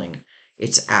just feeling,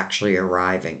 it's actually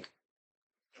arriving.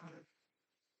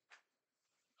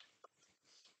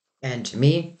 And to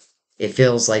me, it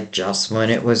feels like just when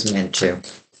it was meant to.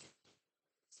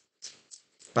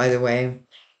 By the way,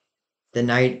 the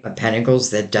Knight of Pentacles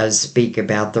that does speak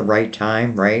about the right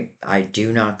time, right? I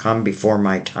do not come before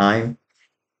my time.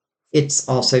 It's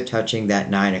also touching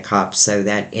that Nine of Cups, so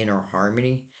that inner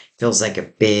harmony feels like a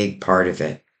big part of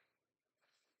it.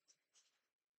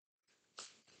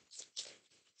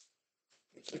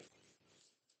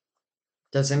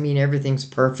 Doesn't mean everything's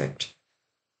perfect.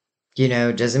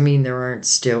 Doesn't mean there aren't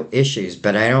still issues,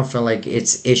 but I don't feel like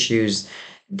it's issues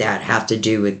that have to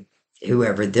do with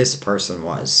whoever this person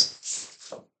was.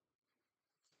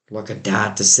 Look at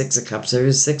that, the Six of Cups.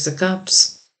 There's Six of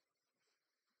Cups.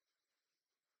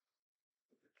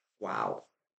 Wow.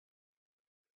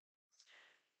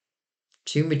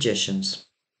 Two magicians.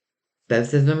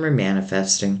 Both of them are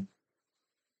manifesting.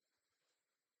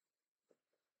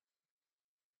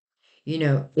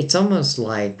 It's almost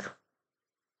like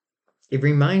It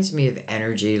reminds me of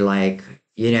energy like,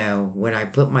 when I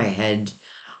put my head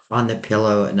on the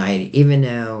pillow at night, even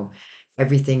though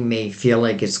everything may feel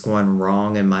like it's going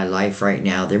wrong in my life right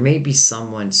now, there may be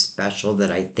someone special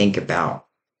that I think about.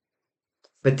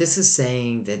 But this is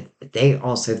saying that they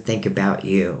also think about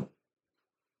you.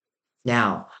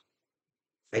 Now,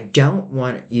 I don't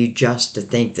want you just to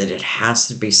think that it has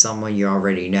to be someone you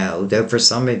already know, though for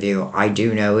some of you, I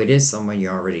do know it is someone you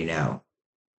already know.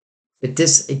 But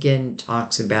this again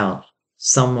talks about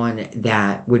someone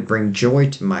that would bring joy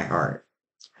to my heart,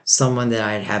 someone that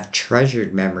I'd have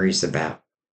treasured memories about,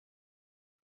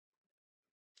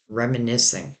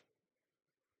 reminiscing.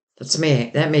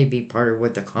 That may be part of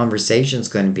what the conversation's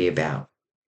going to be about.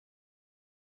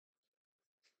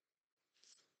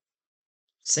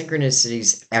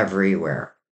 Synchronicities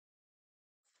everywhere.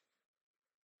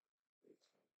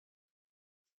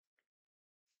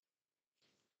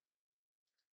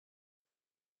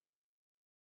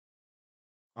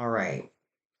 All right.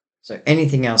 So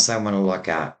anything else I want to look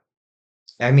at?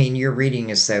 I mean, your reading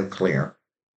is so clear.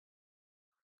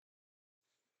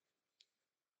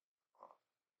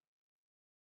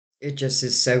 It just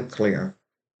is so clear.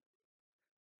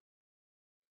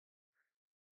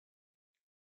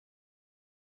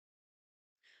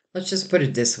 Let's just put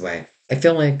it this way. I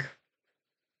feel like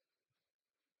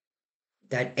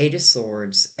that Eight of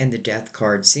Swords and the Death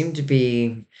card seem to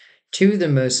be two of the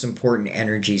most important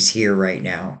energies here right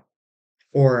now.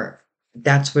 Or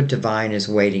that's what divine is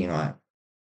waiting on,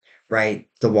 right?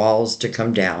 The walls to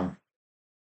come down.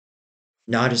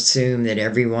 Not assume that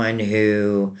everyone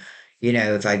who,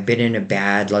 if I've been in a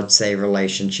bad, let's say,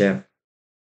 relationship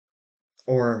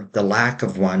or the lack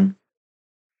of one,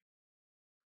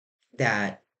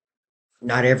 that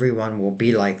not everyone will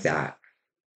be like that.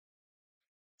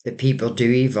 That people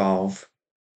do evolve.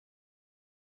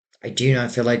 I do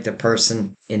not feel like the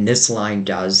person in this line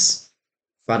does.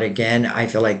 But again, I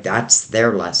feel like that's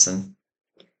their lesson.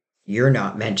 You're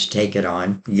not meant to take it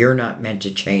on. You're not meant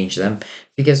to change them.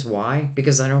 Because why?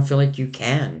 Because I don't feel like you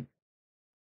can.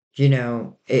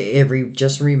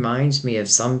 Just reminds me of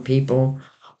some people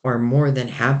are more than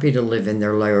happy to live in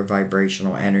their lower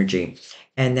vibrational energy.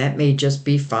 And that may just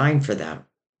be fine for them.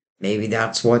 Maybe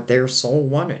that's what their soul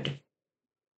wanted.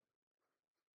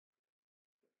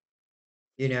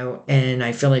 And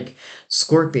I feel like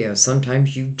Scorpio,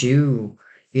 sometimes you do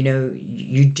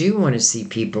want to see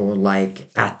people like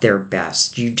at their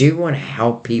best. You do want to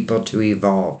help people to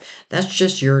evolve. That's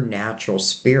just your natural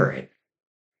spirit.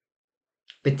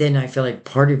 But then I feel like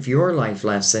part of your life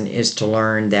lesson is to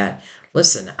learn that,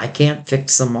 listen, I can't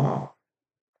fix them all.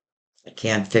 I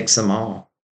can't fix them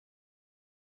all.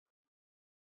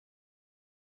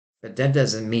 But that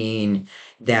doesn't mean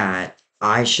that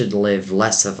I should live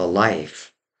less of a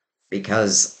life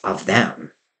because of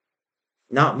them.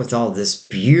 Not with all this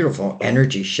beautiful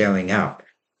energy showing up.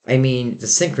 I mean, the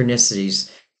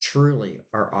synchronicities truly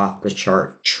are off the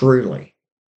chart, truly.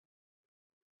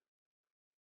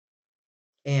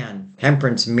 And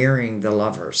temperance mirroring the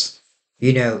lovers.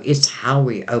 It's how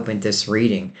we opened this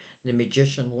reading. The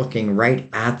magician looking right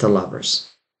at the lovers,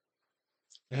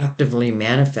 actively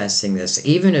manifesting this,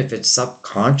 even if it's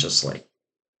subconsciously.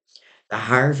 The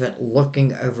Hierophant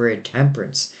looking over at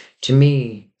temperance. To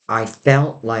me, I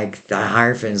felt like the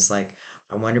Hierophant's like,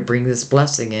 I want to bring this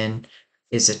blessing in.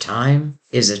 Is it time?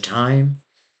 Is it time?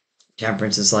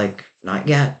 Temperance is like, not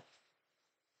yet.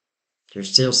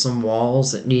 There's still some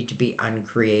walls that need to be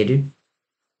uncreated.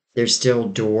 There's still a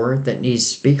door that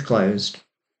needs to be closed.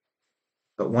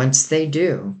 But once they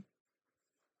do,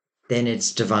 then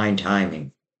it's divine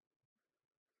timing.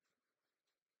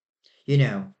 You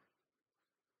know,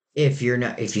 if you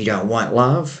don't want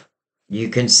love, you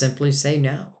can simply say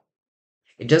no.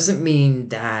 It doesn't mean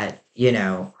that,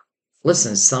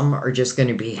 listen, some are just going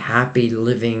to be happy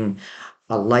living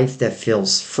a life that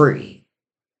feels free.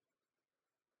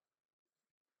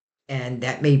 And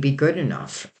that may be good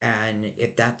enough. And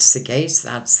if that's the case,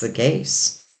 that's the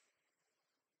case.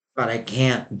 But I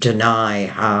can't deny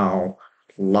how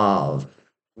love,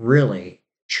 really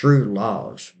true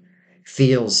love,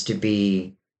 feels to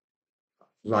be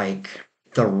like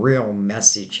the real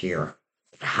message here.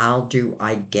 How do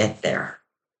I get there?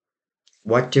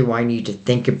 What do I need to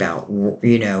think about?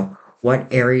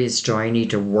 What areas do I need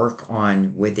to work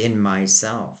on within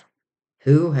myself?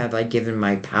 Who have I given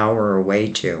my power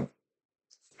away to?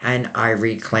 And I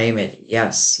reclaim it.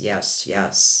 Yes, yes,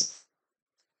 yes.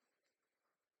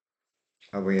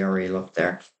 Oh, we already looked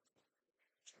there.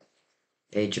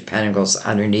 Page of Pentacles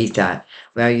underneath that.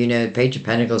 Well, the Page of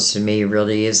Pentacles to me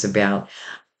really is about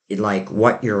like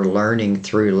what you're learning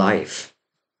through life.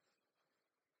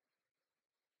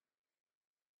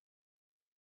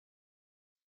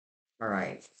 All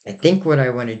right. I think what I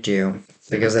want to do,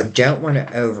 because I don't want to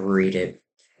overread it,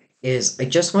 is I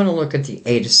just want to look at the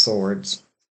Eight of Swords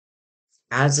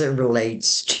as it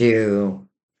relates to,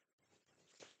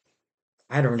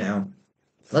 I don't know.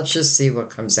 Let's just see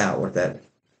what comes out with it.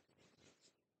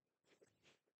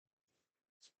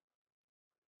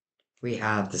 We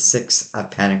have the Six of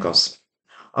Pentacles.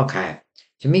 Okay.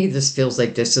 To me, this feels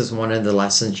like this is one of the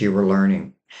lessons you were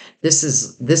learning. This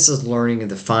is learning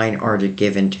the fine art of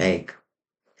give and take.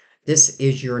 This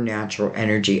is your natural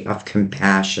energy of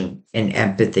compassion and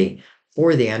empathy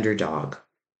for the underdog.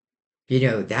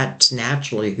 That's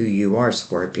naturally who you are,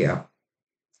 Scorpio.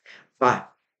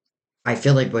 But I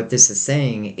feel like what this is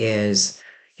saying is,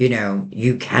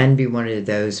 you can be one of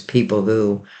those people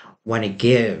who want to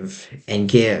give and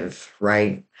give,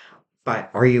 right?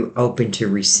 But are you open to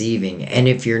receiving? And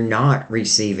if you're not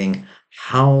receiving,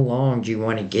 how long do you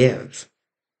want to give?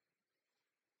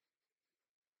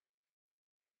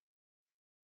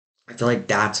 I feel like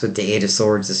that's what the Eight of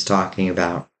Swords is talking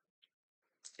about.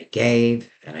 I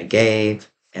gave and I gave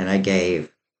and I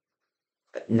gave,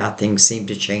 but nothing seemed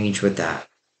to change with that.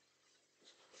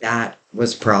 That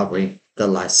was probably the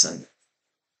lesson.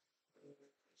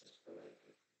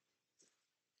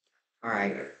 All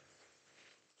right.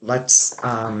 I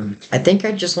think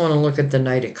I just want to look at the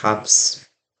Knight of Cups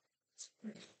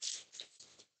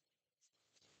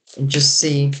and just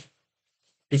see,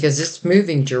 because it's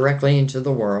moving directly into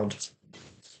the world,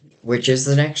 which is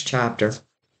the next chapter.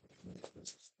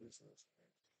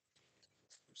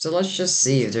 So let's just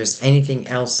see if there's anything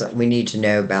else that we need to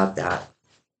know about that.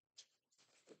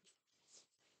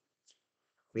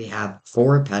 We have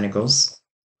Four of Pentacles,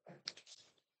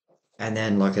 and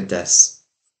then look at this,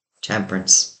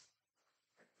 Temperance.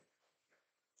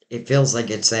 It feels like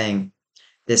it's saying,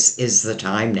 this is the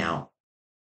time now.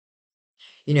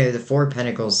 The Four of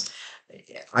Pentacles,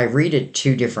 I read it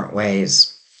two different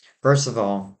ways. First of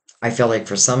all, I feel like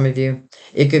for some of you,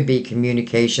 it could be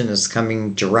communication that's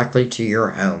coming directly to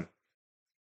your home.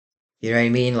 You know what I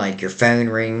mean? Like your phone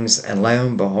rings, and lo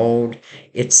and behold,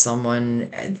 it's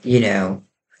someone,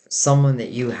 someone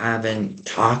that you haven't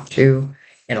talked to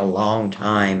in a long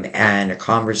time, and a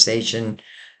conversation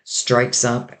strikes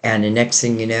up, and the next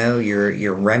thing you know,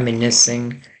 you're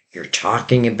reminiscing, you're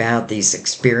talking about these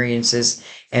experiences,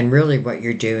 and really what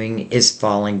you're doing is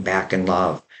falling back in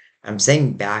love. I'm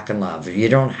saying back in love. You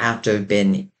don't have to have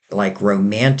been like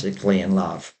romantically in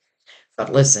love.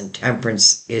 But listen,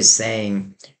 Temperance is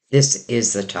saying this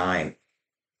is the time.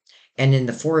 And in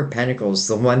the Four of Pentacles,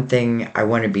 the one thing I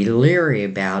want to be leery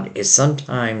about is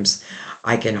sometimes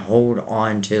I can hold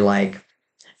on to like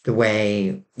the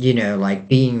way, like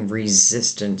being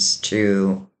resistance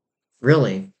to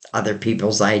really other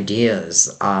people's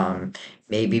ideas.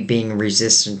 Maybe being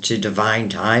resistant to divine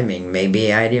timing.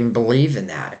 Maybe I didn't believe in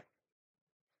that.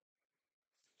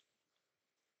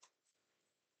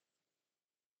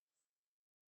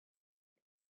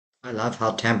 I love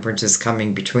how Temperance is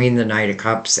coming between the Knight of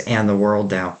Cups and the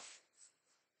World now.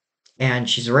 And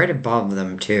she's right above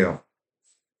them too.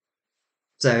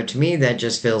 So to me, that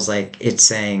just feels like it's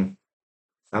saying,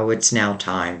 oh, it's now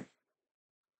time.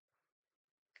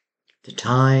 The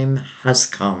time has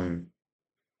come.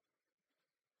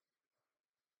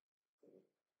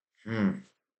 Hmm.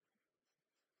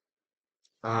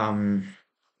 Um,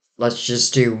 let's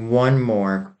just do one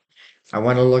more. I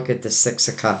want to look at the Six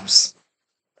of Cups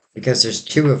because there's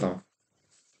two of them.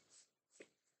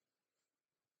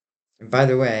 And by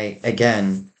the way,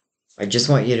 again, I just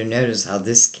want you to notice how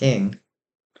this king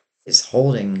is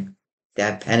holding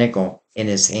that pentacle in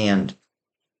his hand.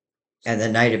 And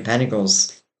the Knight of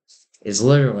Pentacles is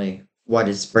literally what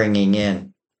it's bringing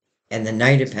in. And the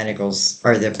Knight of Pentacles,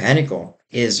 or the pentacle,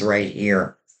 is right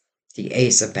here. The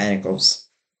Ace of Pentacles.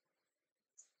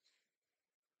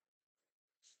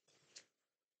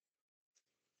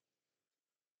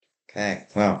 Okay,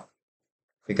 well,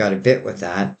 we got a bit with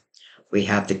that. We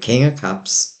have the King of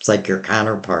Cups. It's like your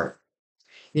counterpart.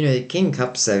 The King of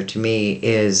Cups, though, to me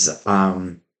is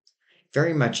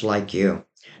very much like you.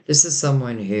 This is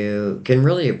someone who can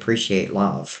really appreciate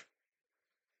love.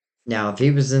 Now, if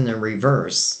he was in the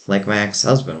reverse, like my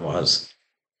ex-husband was,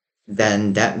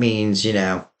 then that means,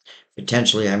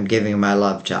 potentially I'm giving my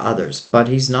love to others. But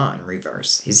he's not in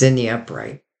reverse. He's in the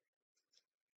upright.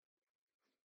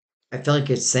 I feel like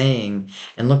it's saying,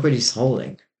 and look what he's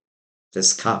holding,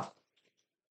 this cup.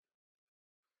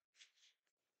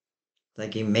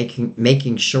 Like he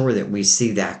making sure that we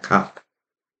see that cup.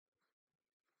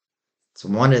 It's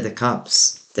one of the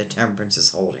cups that Temperance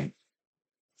is holding.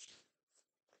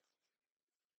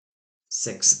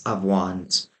 Six of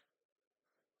Wands.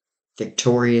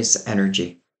 Victorious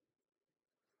energy.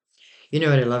 You know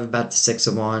what I love about the Six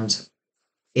of Wands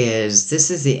is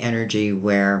this is the energy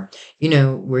where,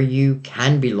 where you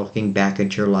can be looking back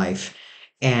at your life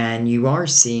and you are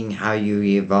seeing how you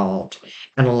evolved.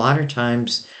 And a lot of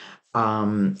times,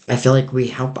 I feel like we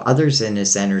help others in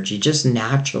this energy just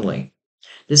naturally.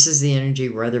 This is the energy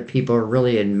where other people are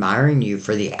really admiring you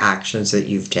for the actions that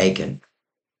you've taken.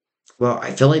 Well,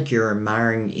 I feel like you're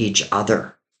admiring each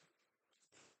other.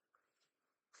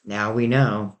 Now we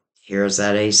know. Here's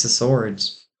that Ace of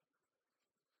Swords.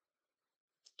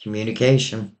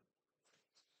 Communication,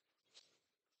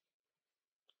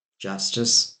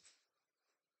 justice.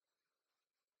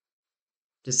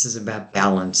 This is about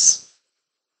balance.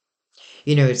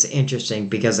 It's interesting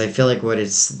because I feel like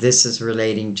this is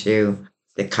relating to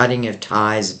the cutting of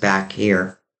ties back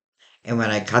here. And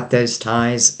when I cut those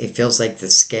ties, it feels like the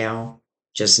scale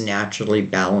just naturally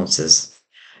balances.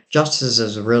 Justice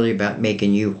is really about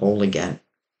making you whole again.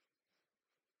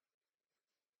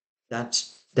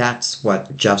 That's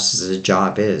what justice's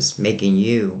job is, making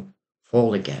you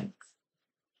whole again.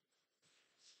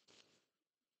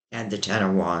 And the Ten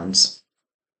of Wands.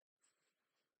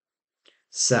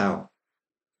 So,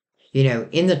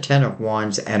 in the Ten of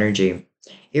Wands energy,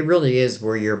 it really is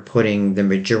where you're putting the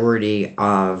majority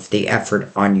of the effort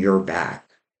on your back.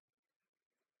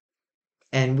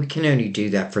 And we can only do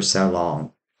that for so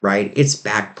long, right? It's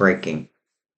backbreaking.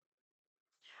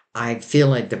 I feel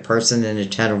like the person in the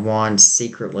Ten of Wands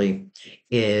secretly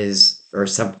is, or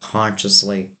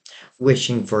subconsciously,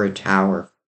 wishing for a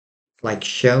tower. Like,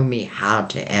 show me how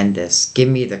to end this. Give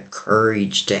me the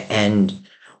courage to end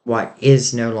what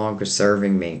is no longer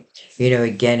serving me.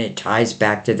 Again, it ties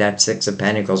back to that Six of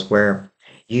Pentacles where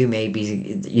you may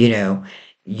be,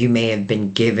 you may have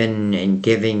been given and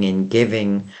giving and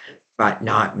giving, but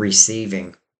not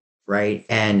receiving, right?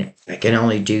 And I can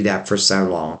only do that for so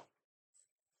long.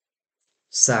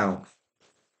 So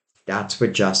that's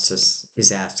what justice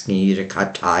is asking you to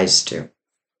cut ties to.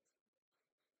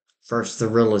 First, the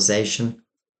realization,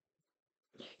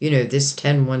 this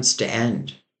 10 wants to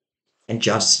end, and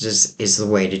justice is the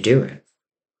way to do it.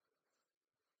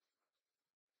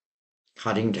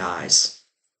 Cutting ties,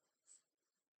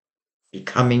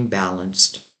 becoming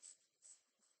balanced.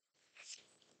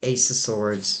 Ace of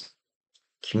Swords,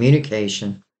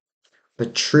 communication,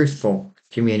 but truthful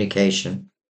communication.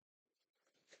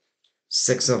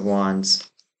 Six of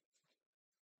Wands,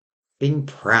 being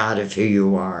proud of who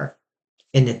you are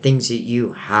and the things that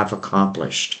you have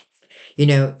accomplished.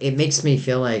 It makes me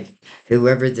feel like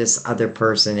whoever this other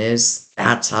person is,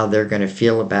 that's how they're going to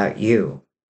feel about you.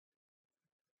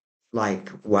 Like,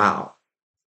 wow,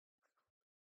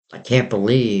 I can't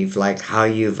believe like how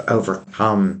you've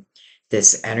overcome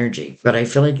this energy. But I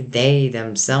feel like they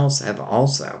themselves have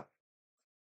also.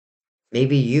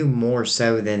 Maybe you more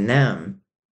so than them,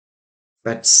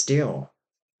 but still.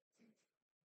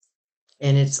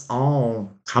 And it's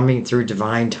all coming through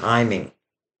divine timing.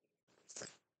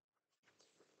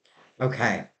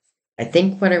 Okay. I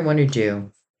think what I want to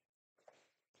do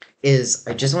is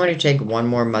I just want to take one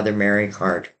more Mother Mary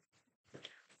card.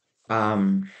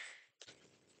 Um,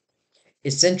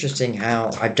 it's interesting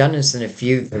how I've done this in a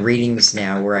few readings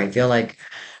now where I feel like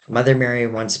Mother Mary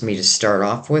wants me to start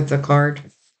off with a card,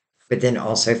 but then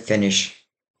also finish.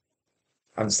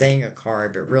 I'm saying a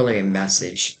card, but really a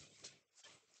message.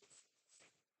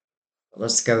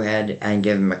 Let's go ahead and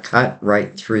give him a cut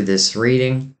right through this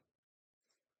reading.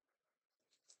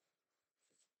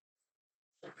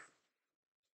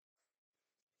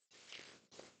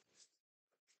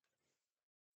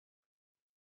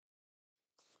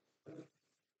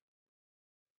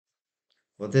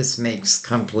 Well, this makes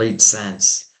complete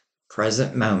sense.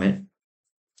 Present moment.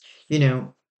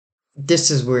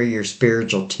 This is where your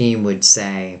spiritual team would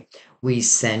say, we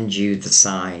send you the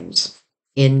signs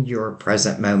in your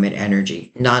present moment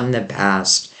energy, not in the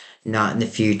past, not in the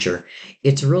future.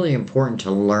 It's really important to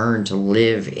learn to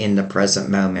live in the present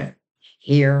moment.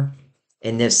 Here,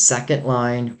 in this second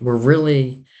line, we're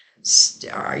really,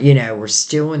 we're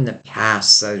still in the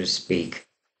past, so to speak.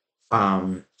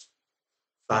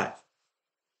 But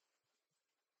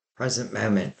present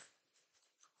moment.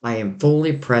 I am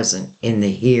fully present in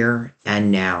the here and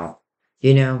now.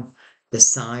 The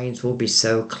signs will be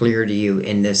so clear to you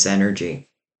in this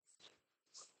energy.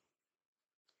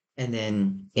 And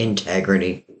then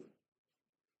integrity.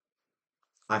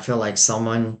 I feel like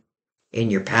someone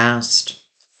in your past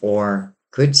or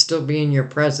could still be in your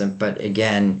present, but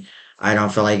again, I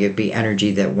don't feel like it'd be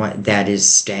energy that is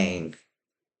staying.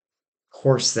 Of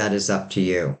course, that is up to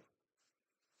you.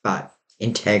 But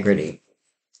integrity.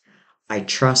 I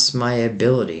trust my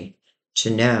ability to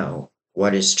know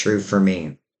what is true for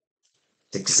me.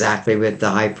 It's exactly what the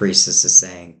High Priestess is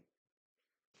saying.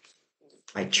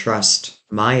 I trust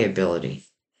my ability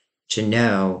to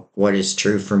know what is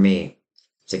true for me.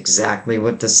 It's exactly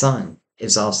what the Sun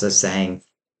is also saying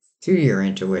through your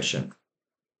intuition.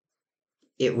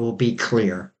 It will be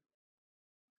clear.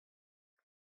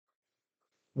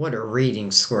 What a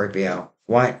reading, Scorpio.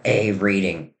 What a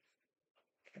reading.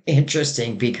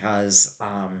 Interesting because,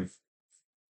 I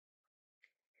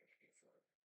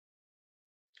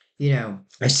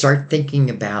start thinking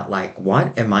about like,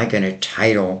 what am I going to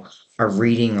title a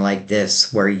reading like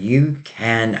this where you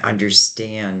can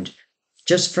understand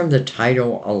just from the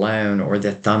title alone or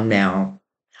the thumbnail,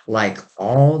 like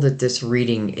all that this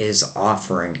reading is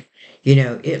offering.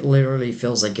 It literally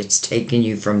feels like it's taking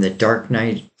you from the dark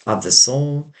night of the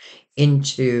soul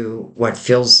into what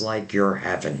feels like your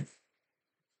heaven.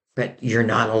 But you're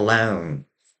not alone.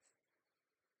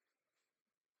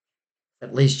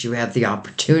 At least you have the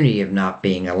opportunity of not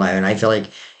being alone. I feel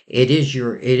like it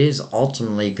is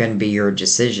ultimately going to be your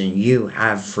decision. You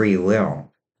have free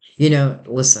will.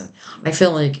 Listen, I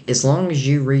feel like as long as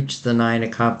you reach the Nine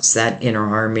of Cups, that inner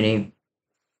harmony,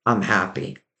 I'm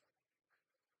happy.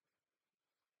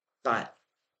 But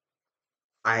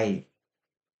I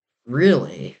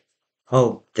really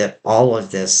hope that all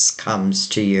of this comes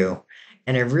to you.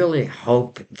 And I really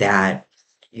hope that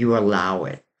you allow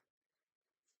it.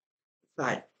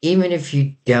 But even if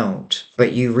you don't,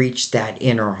 but you reach that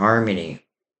inner harmony,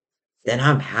 then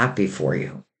I'm happy for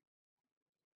you.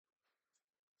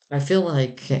 I feel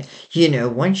like,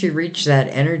 once you reach that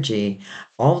energy,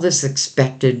 all this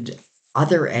expected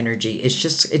other energy,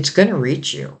 it's going to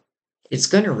reach you. It's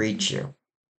going to reach you.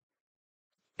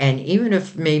 And even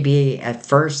if maybe at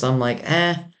first I'm like,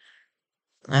 I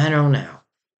don't know.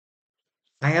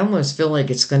 I almost feel like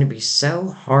it's going to be so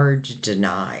hard to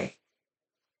deny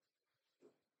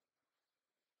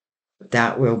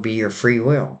that will be your free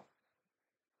will.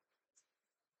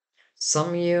 Some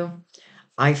of you,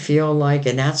 I feel like,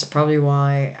 and that's probably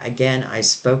why, again, I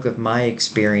spoke of my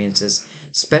experiences,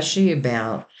 especially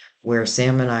about where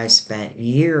Sam and I spent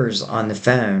years on the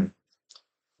phone.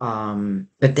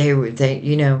 But it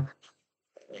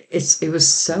was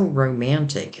so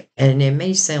romantic, and it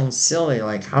may sound silly,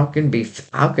 like how can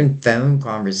phone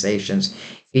conversations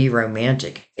be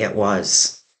romantic? It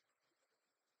was.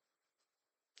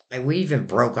 Like we even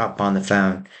broke up on the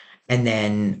phone, and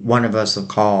then one of us will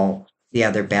call the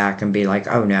other back and be like,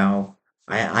 "Oh no,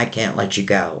 I can't let you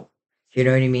go." You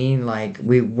know what I mean? Like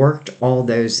we worked all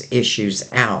those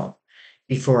issues out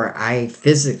before I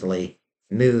physically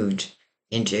moved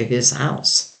into his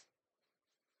house.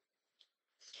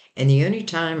 And the only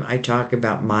time I talk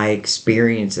about my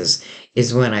experiences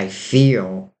is when I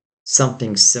feel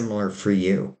something similar for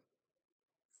you.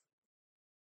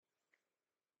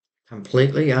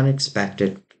 Completely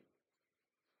unexpected,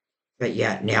 but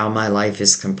yet now my life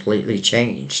is completely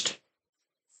changed.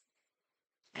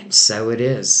 And so it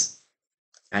is.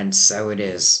 And so it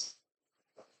is.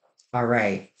 All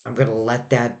right. I'm going to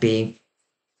let that be.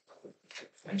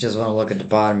 I just want to look at the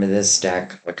bottom of this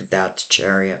deck. Look at that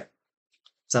chariot.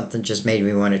 Something just made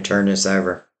me want to turn this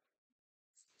over.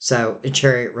 So the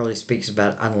chariot really speaks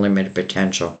about unlimited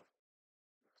potential.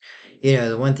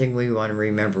 The one thing we want to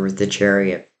remember with the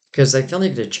chariot, because I feel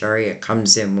like the chariot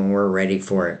comes in when we're ready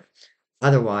for it.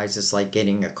 Otherwise, it's like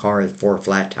getting a car with four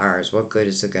flat tires. What good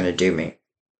is it going to do me?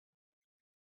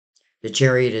 The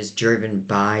chariot is driven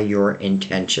by your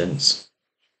intentions,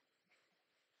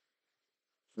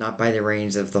 not by the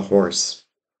reins of the horse.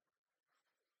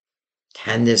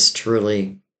 Can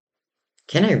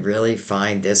I really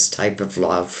find this type of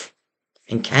love?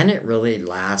 And can it really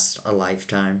last a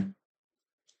lifetime?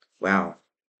 Wow,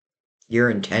 your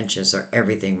intentions are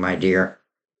everything, my dear.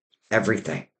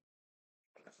 Everything.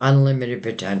 Unlimited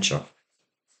potential.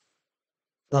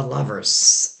 The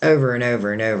lovers, over and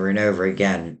over and over and over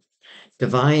again.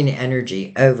 Divine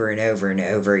energy, over and over and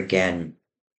over again.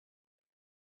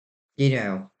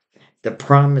 The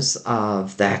promise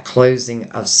of that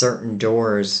closing of certain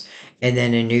doors and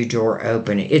then a new door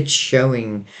open.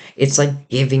 It's like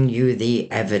giving you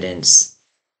the evidence.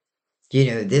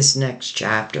 This next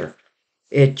chapter,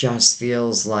 it just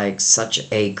feels like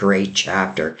such a great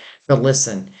chapter. But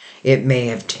listen, it may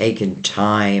have taken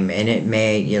time and it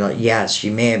may, yes,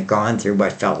 you may have gone through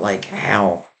what felt like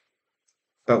hell.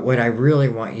 But what I really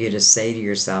want you to say to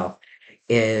yourself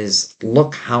is,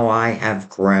 look how I have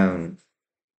grown.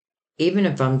 Even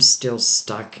if I'm still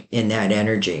stuck in that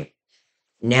energy,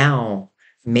 now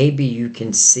maybe you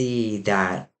can see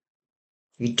that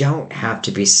you don't have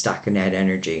to be stuck in that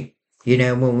energy.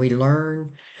 When we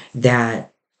learn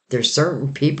that there's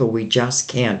certain people we just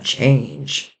can't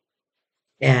change,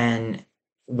 And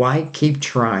why keep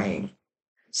trying?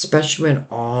 Especially when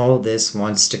all this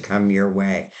wants to come your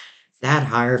way. That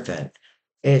Hierophant,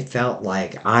 it felt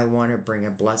like I want to bring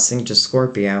a blessing to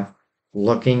Scorpio.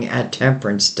 Looking at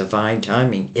Temperance, divine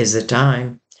timing. Is it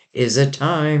time? Is it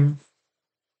time?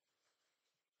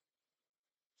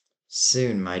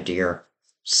 Soon, my dear.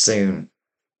 Soon.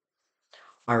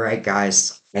 All right,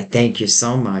 guys. I thank you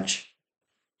so much.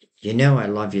 You know I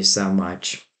love you so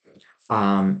much.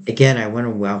 Again, I want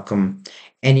to welcome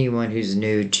anyone who's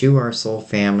new to our soul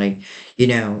family. You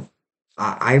know,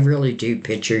 I really do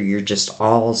picture you're just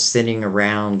all sitting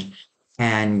around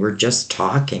and we're just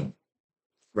talking,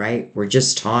 right? We're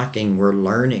just talking, we're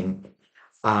learning.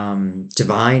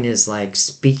 Divine is like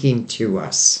speaking to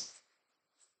us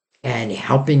and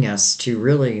helping us to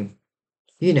really,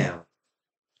 you know,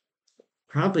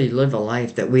 probably live a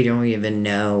life that we don't even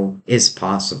know is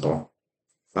possible,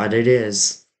 but it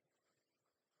is.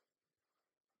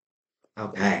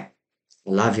 Okay.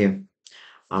 Love you.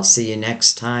 I'll see you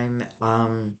next time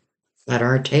at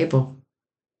our table.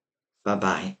 Bye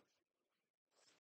bye.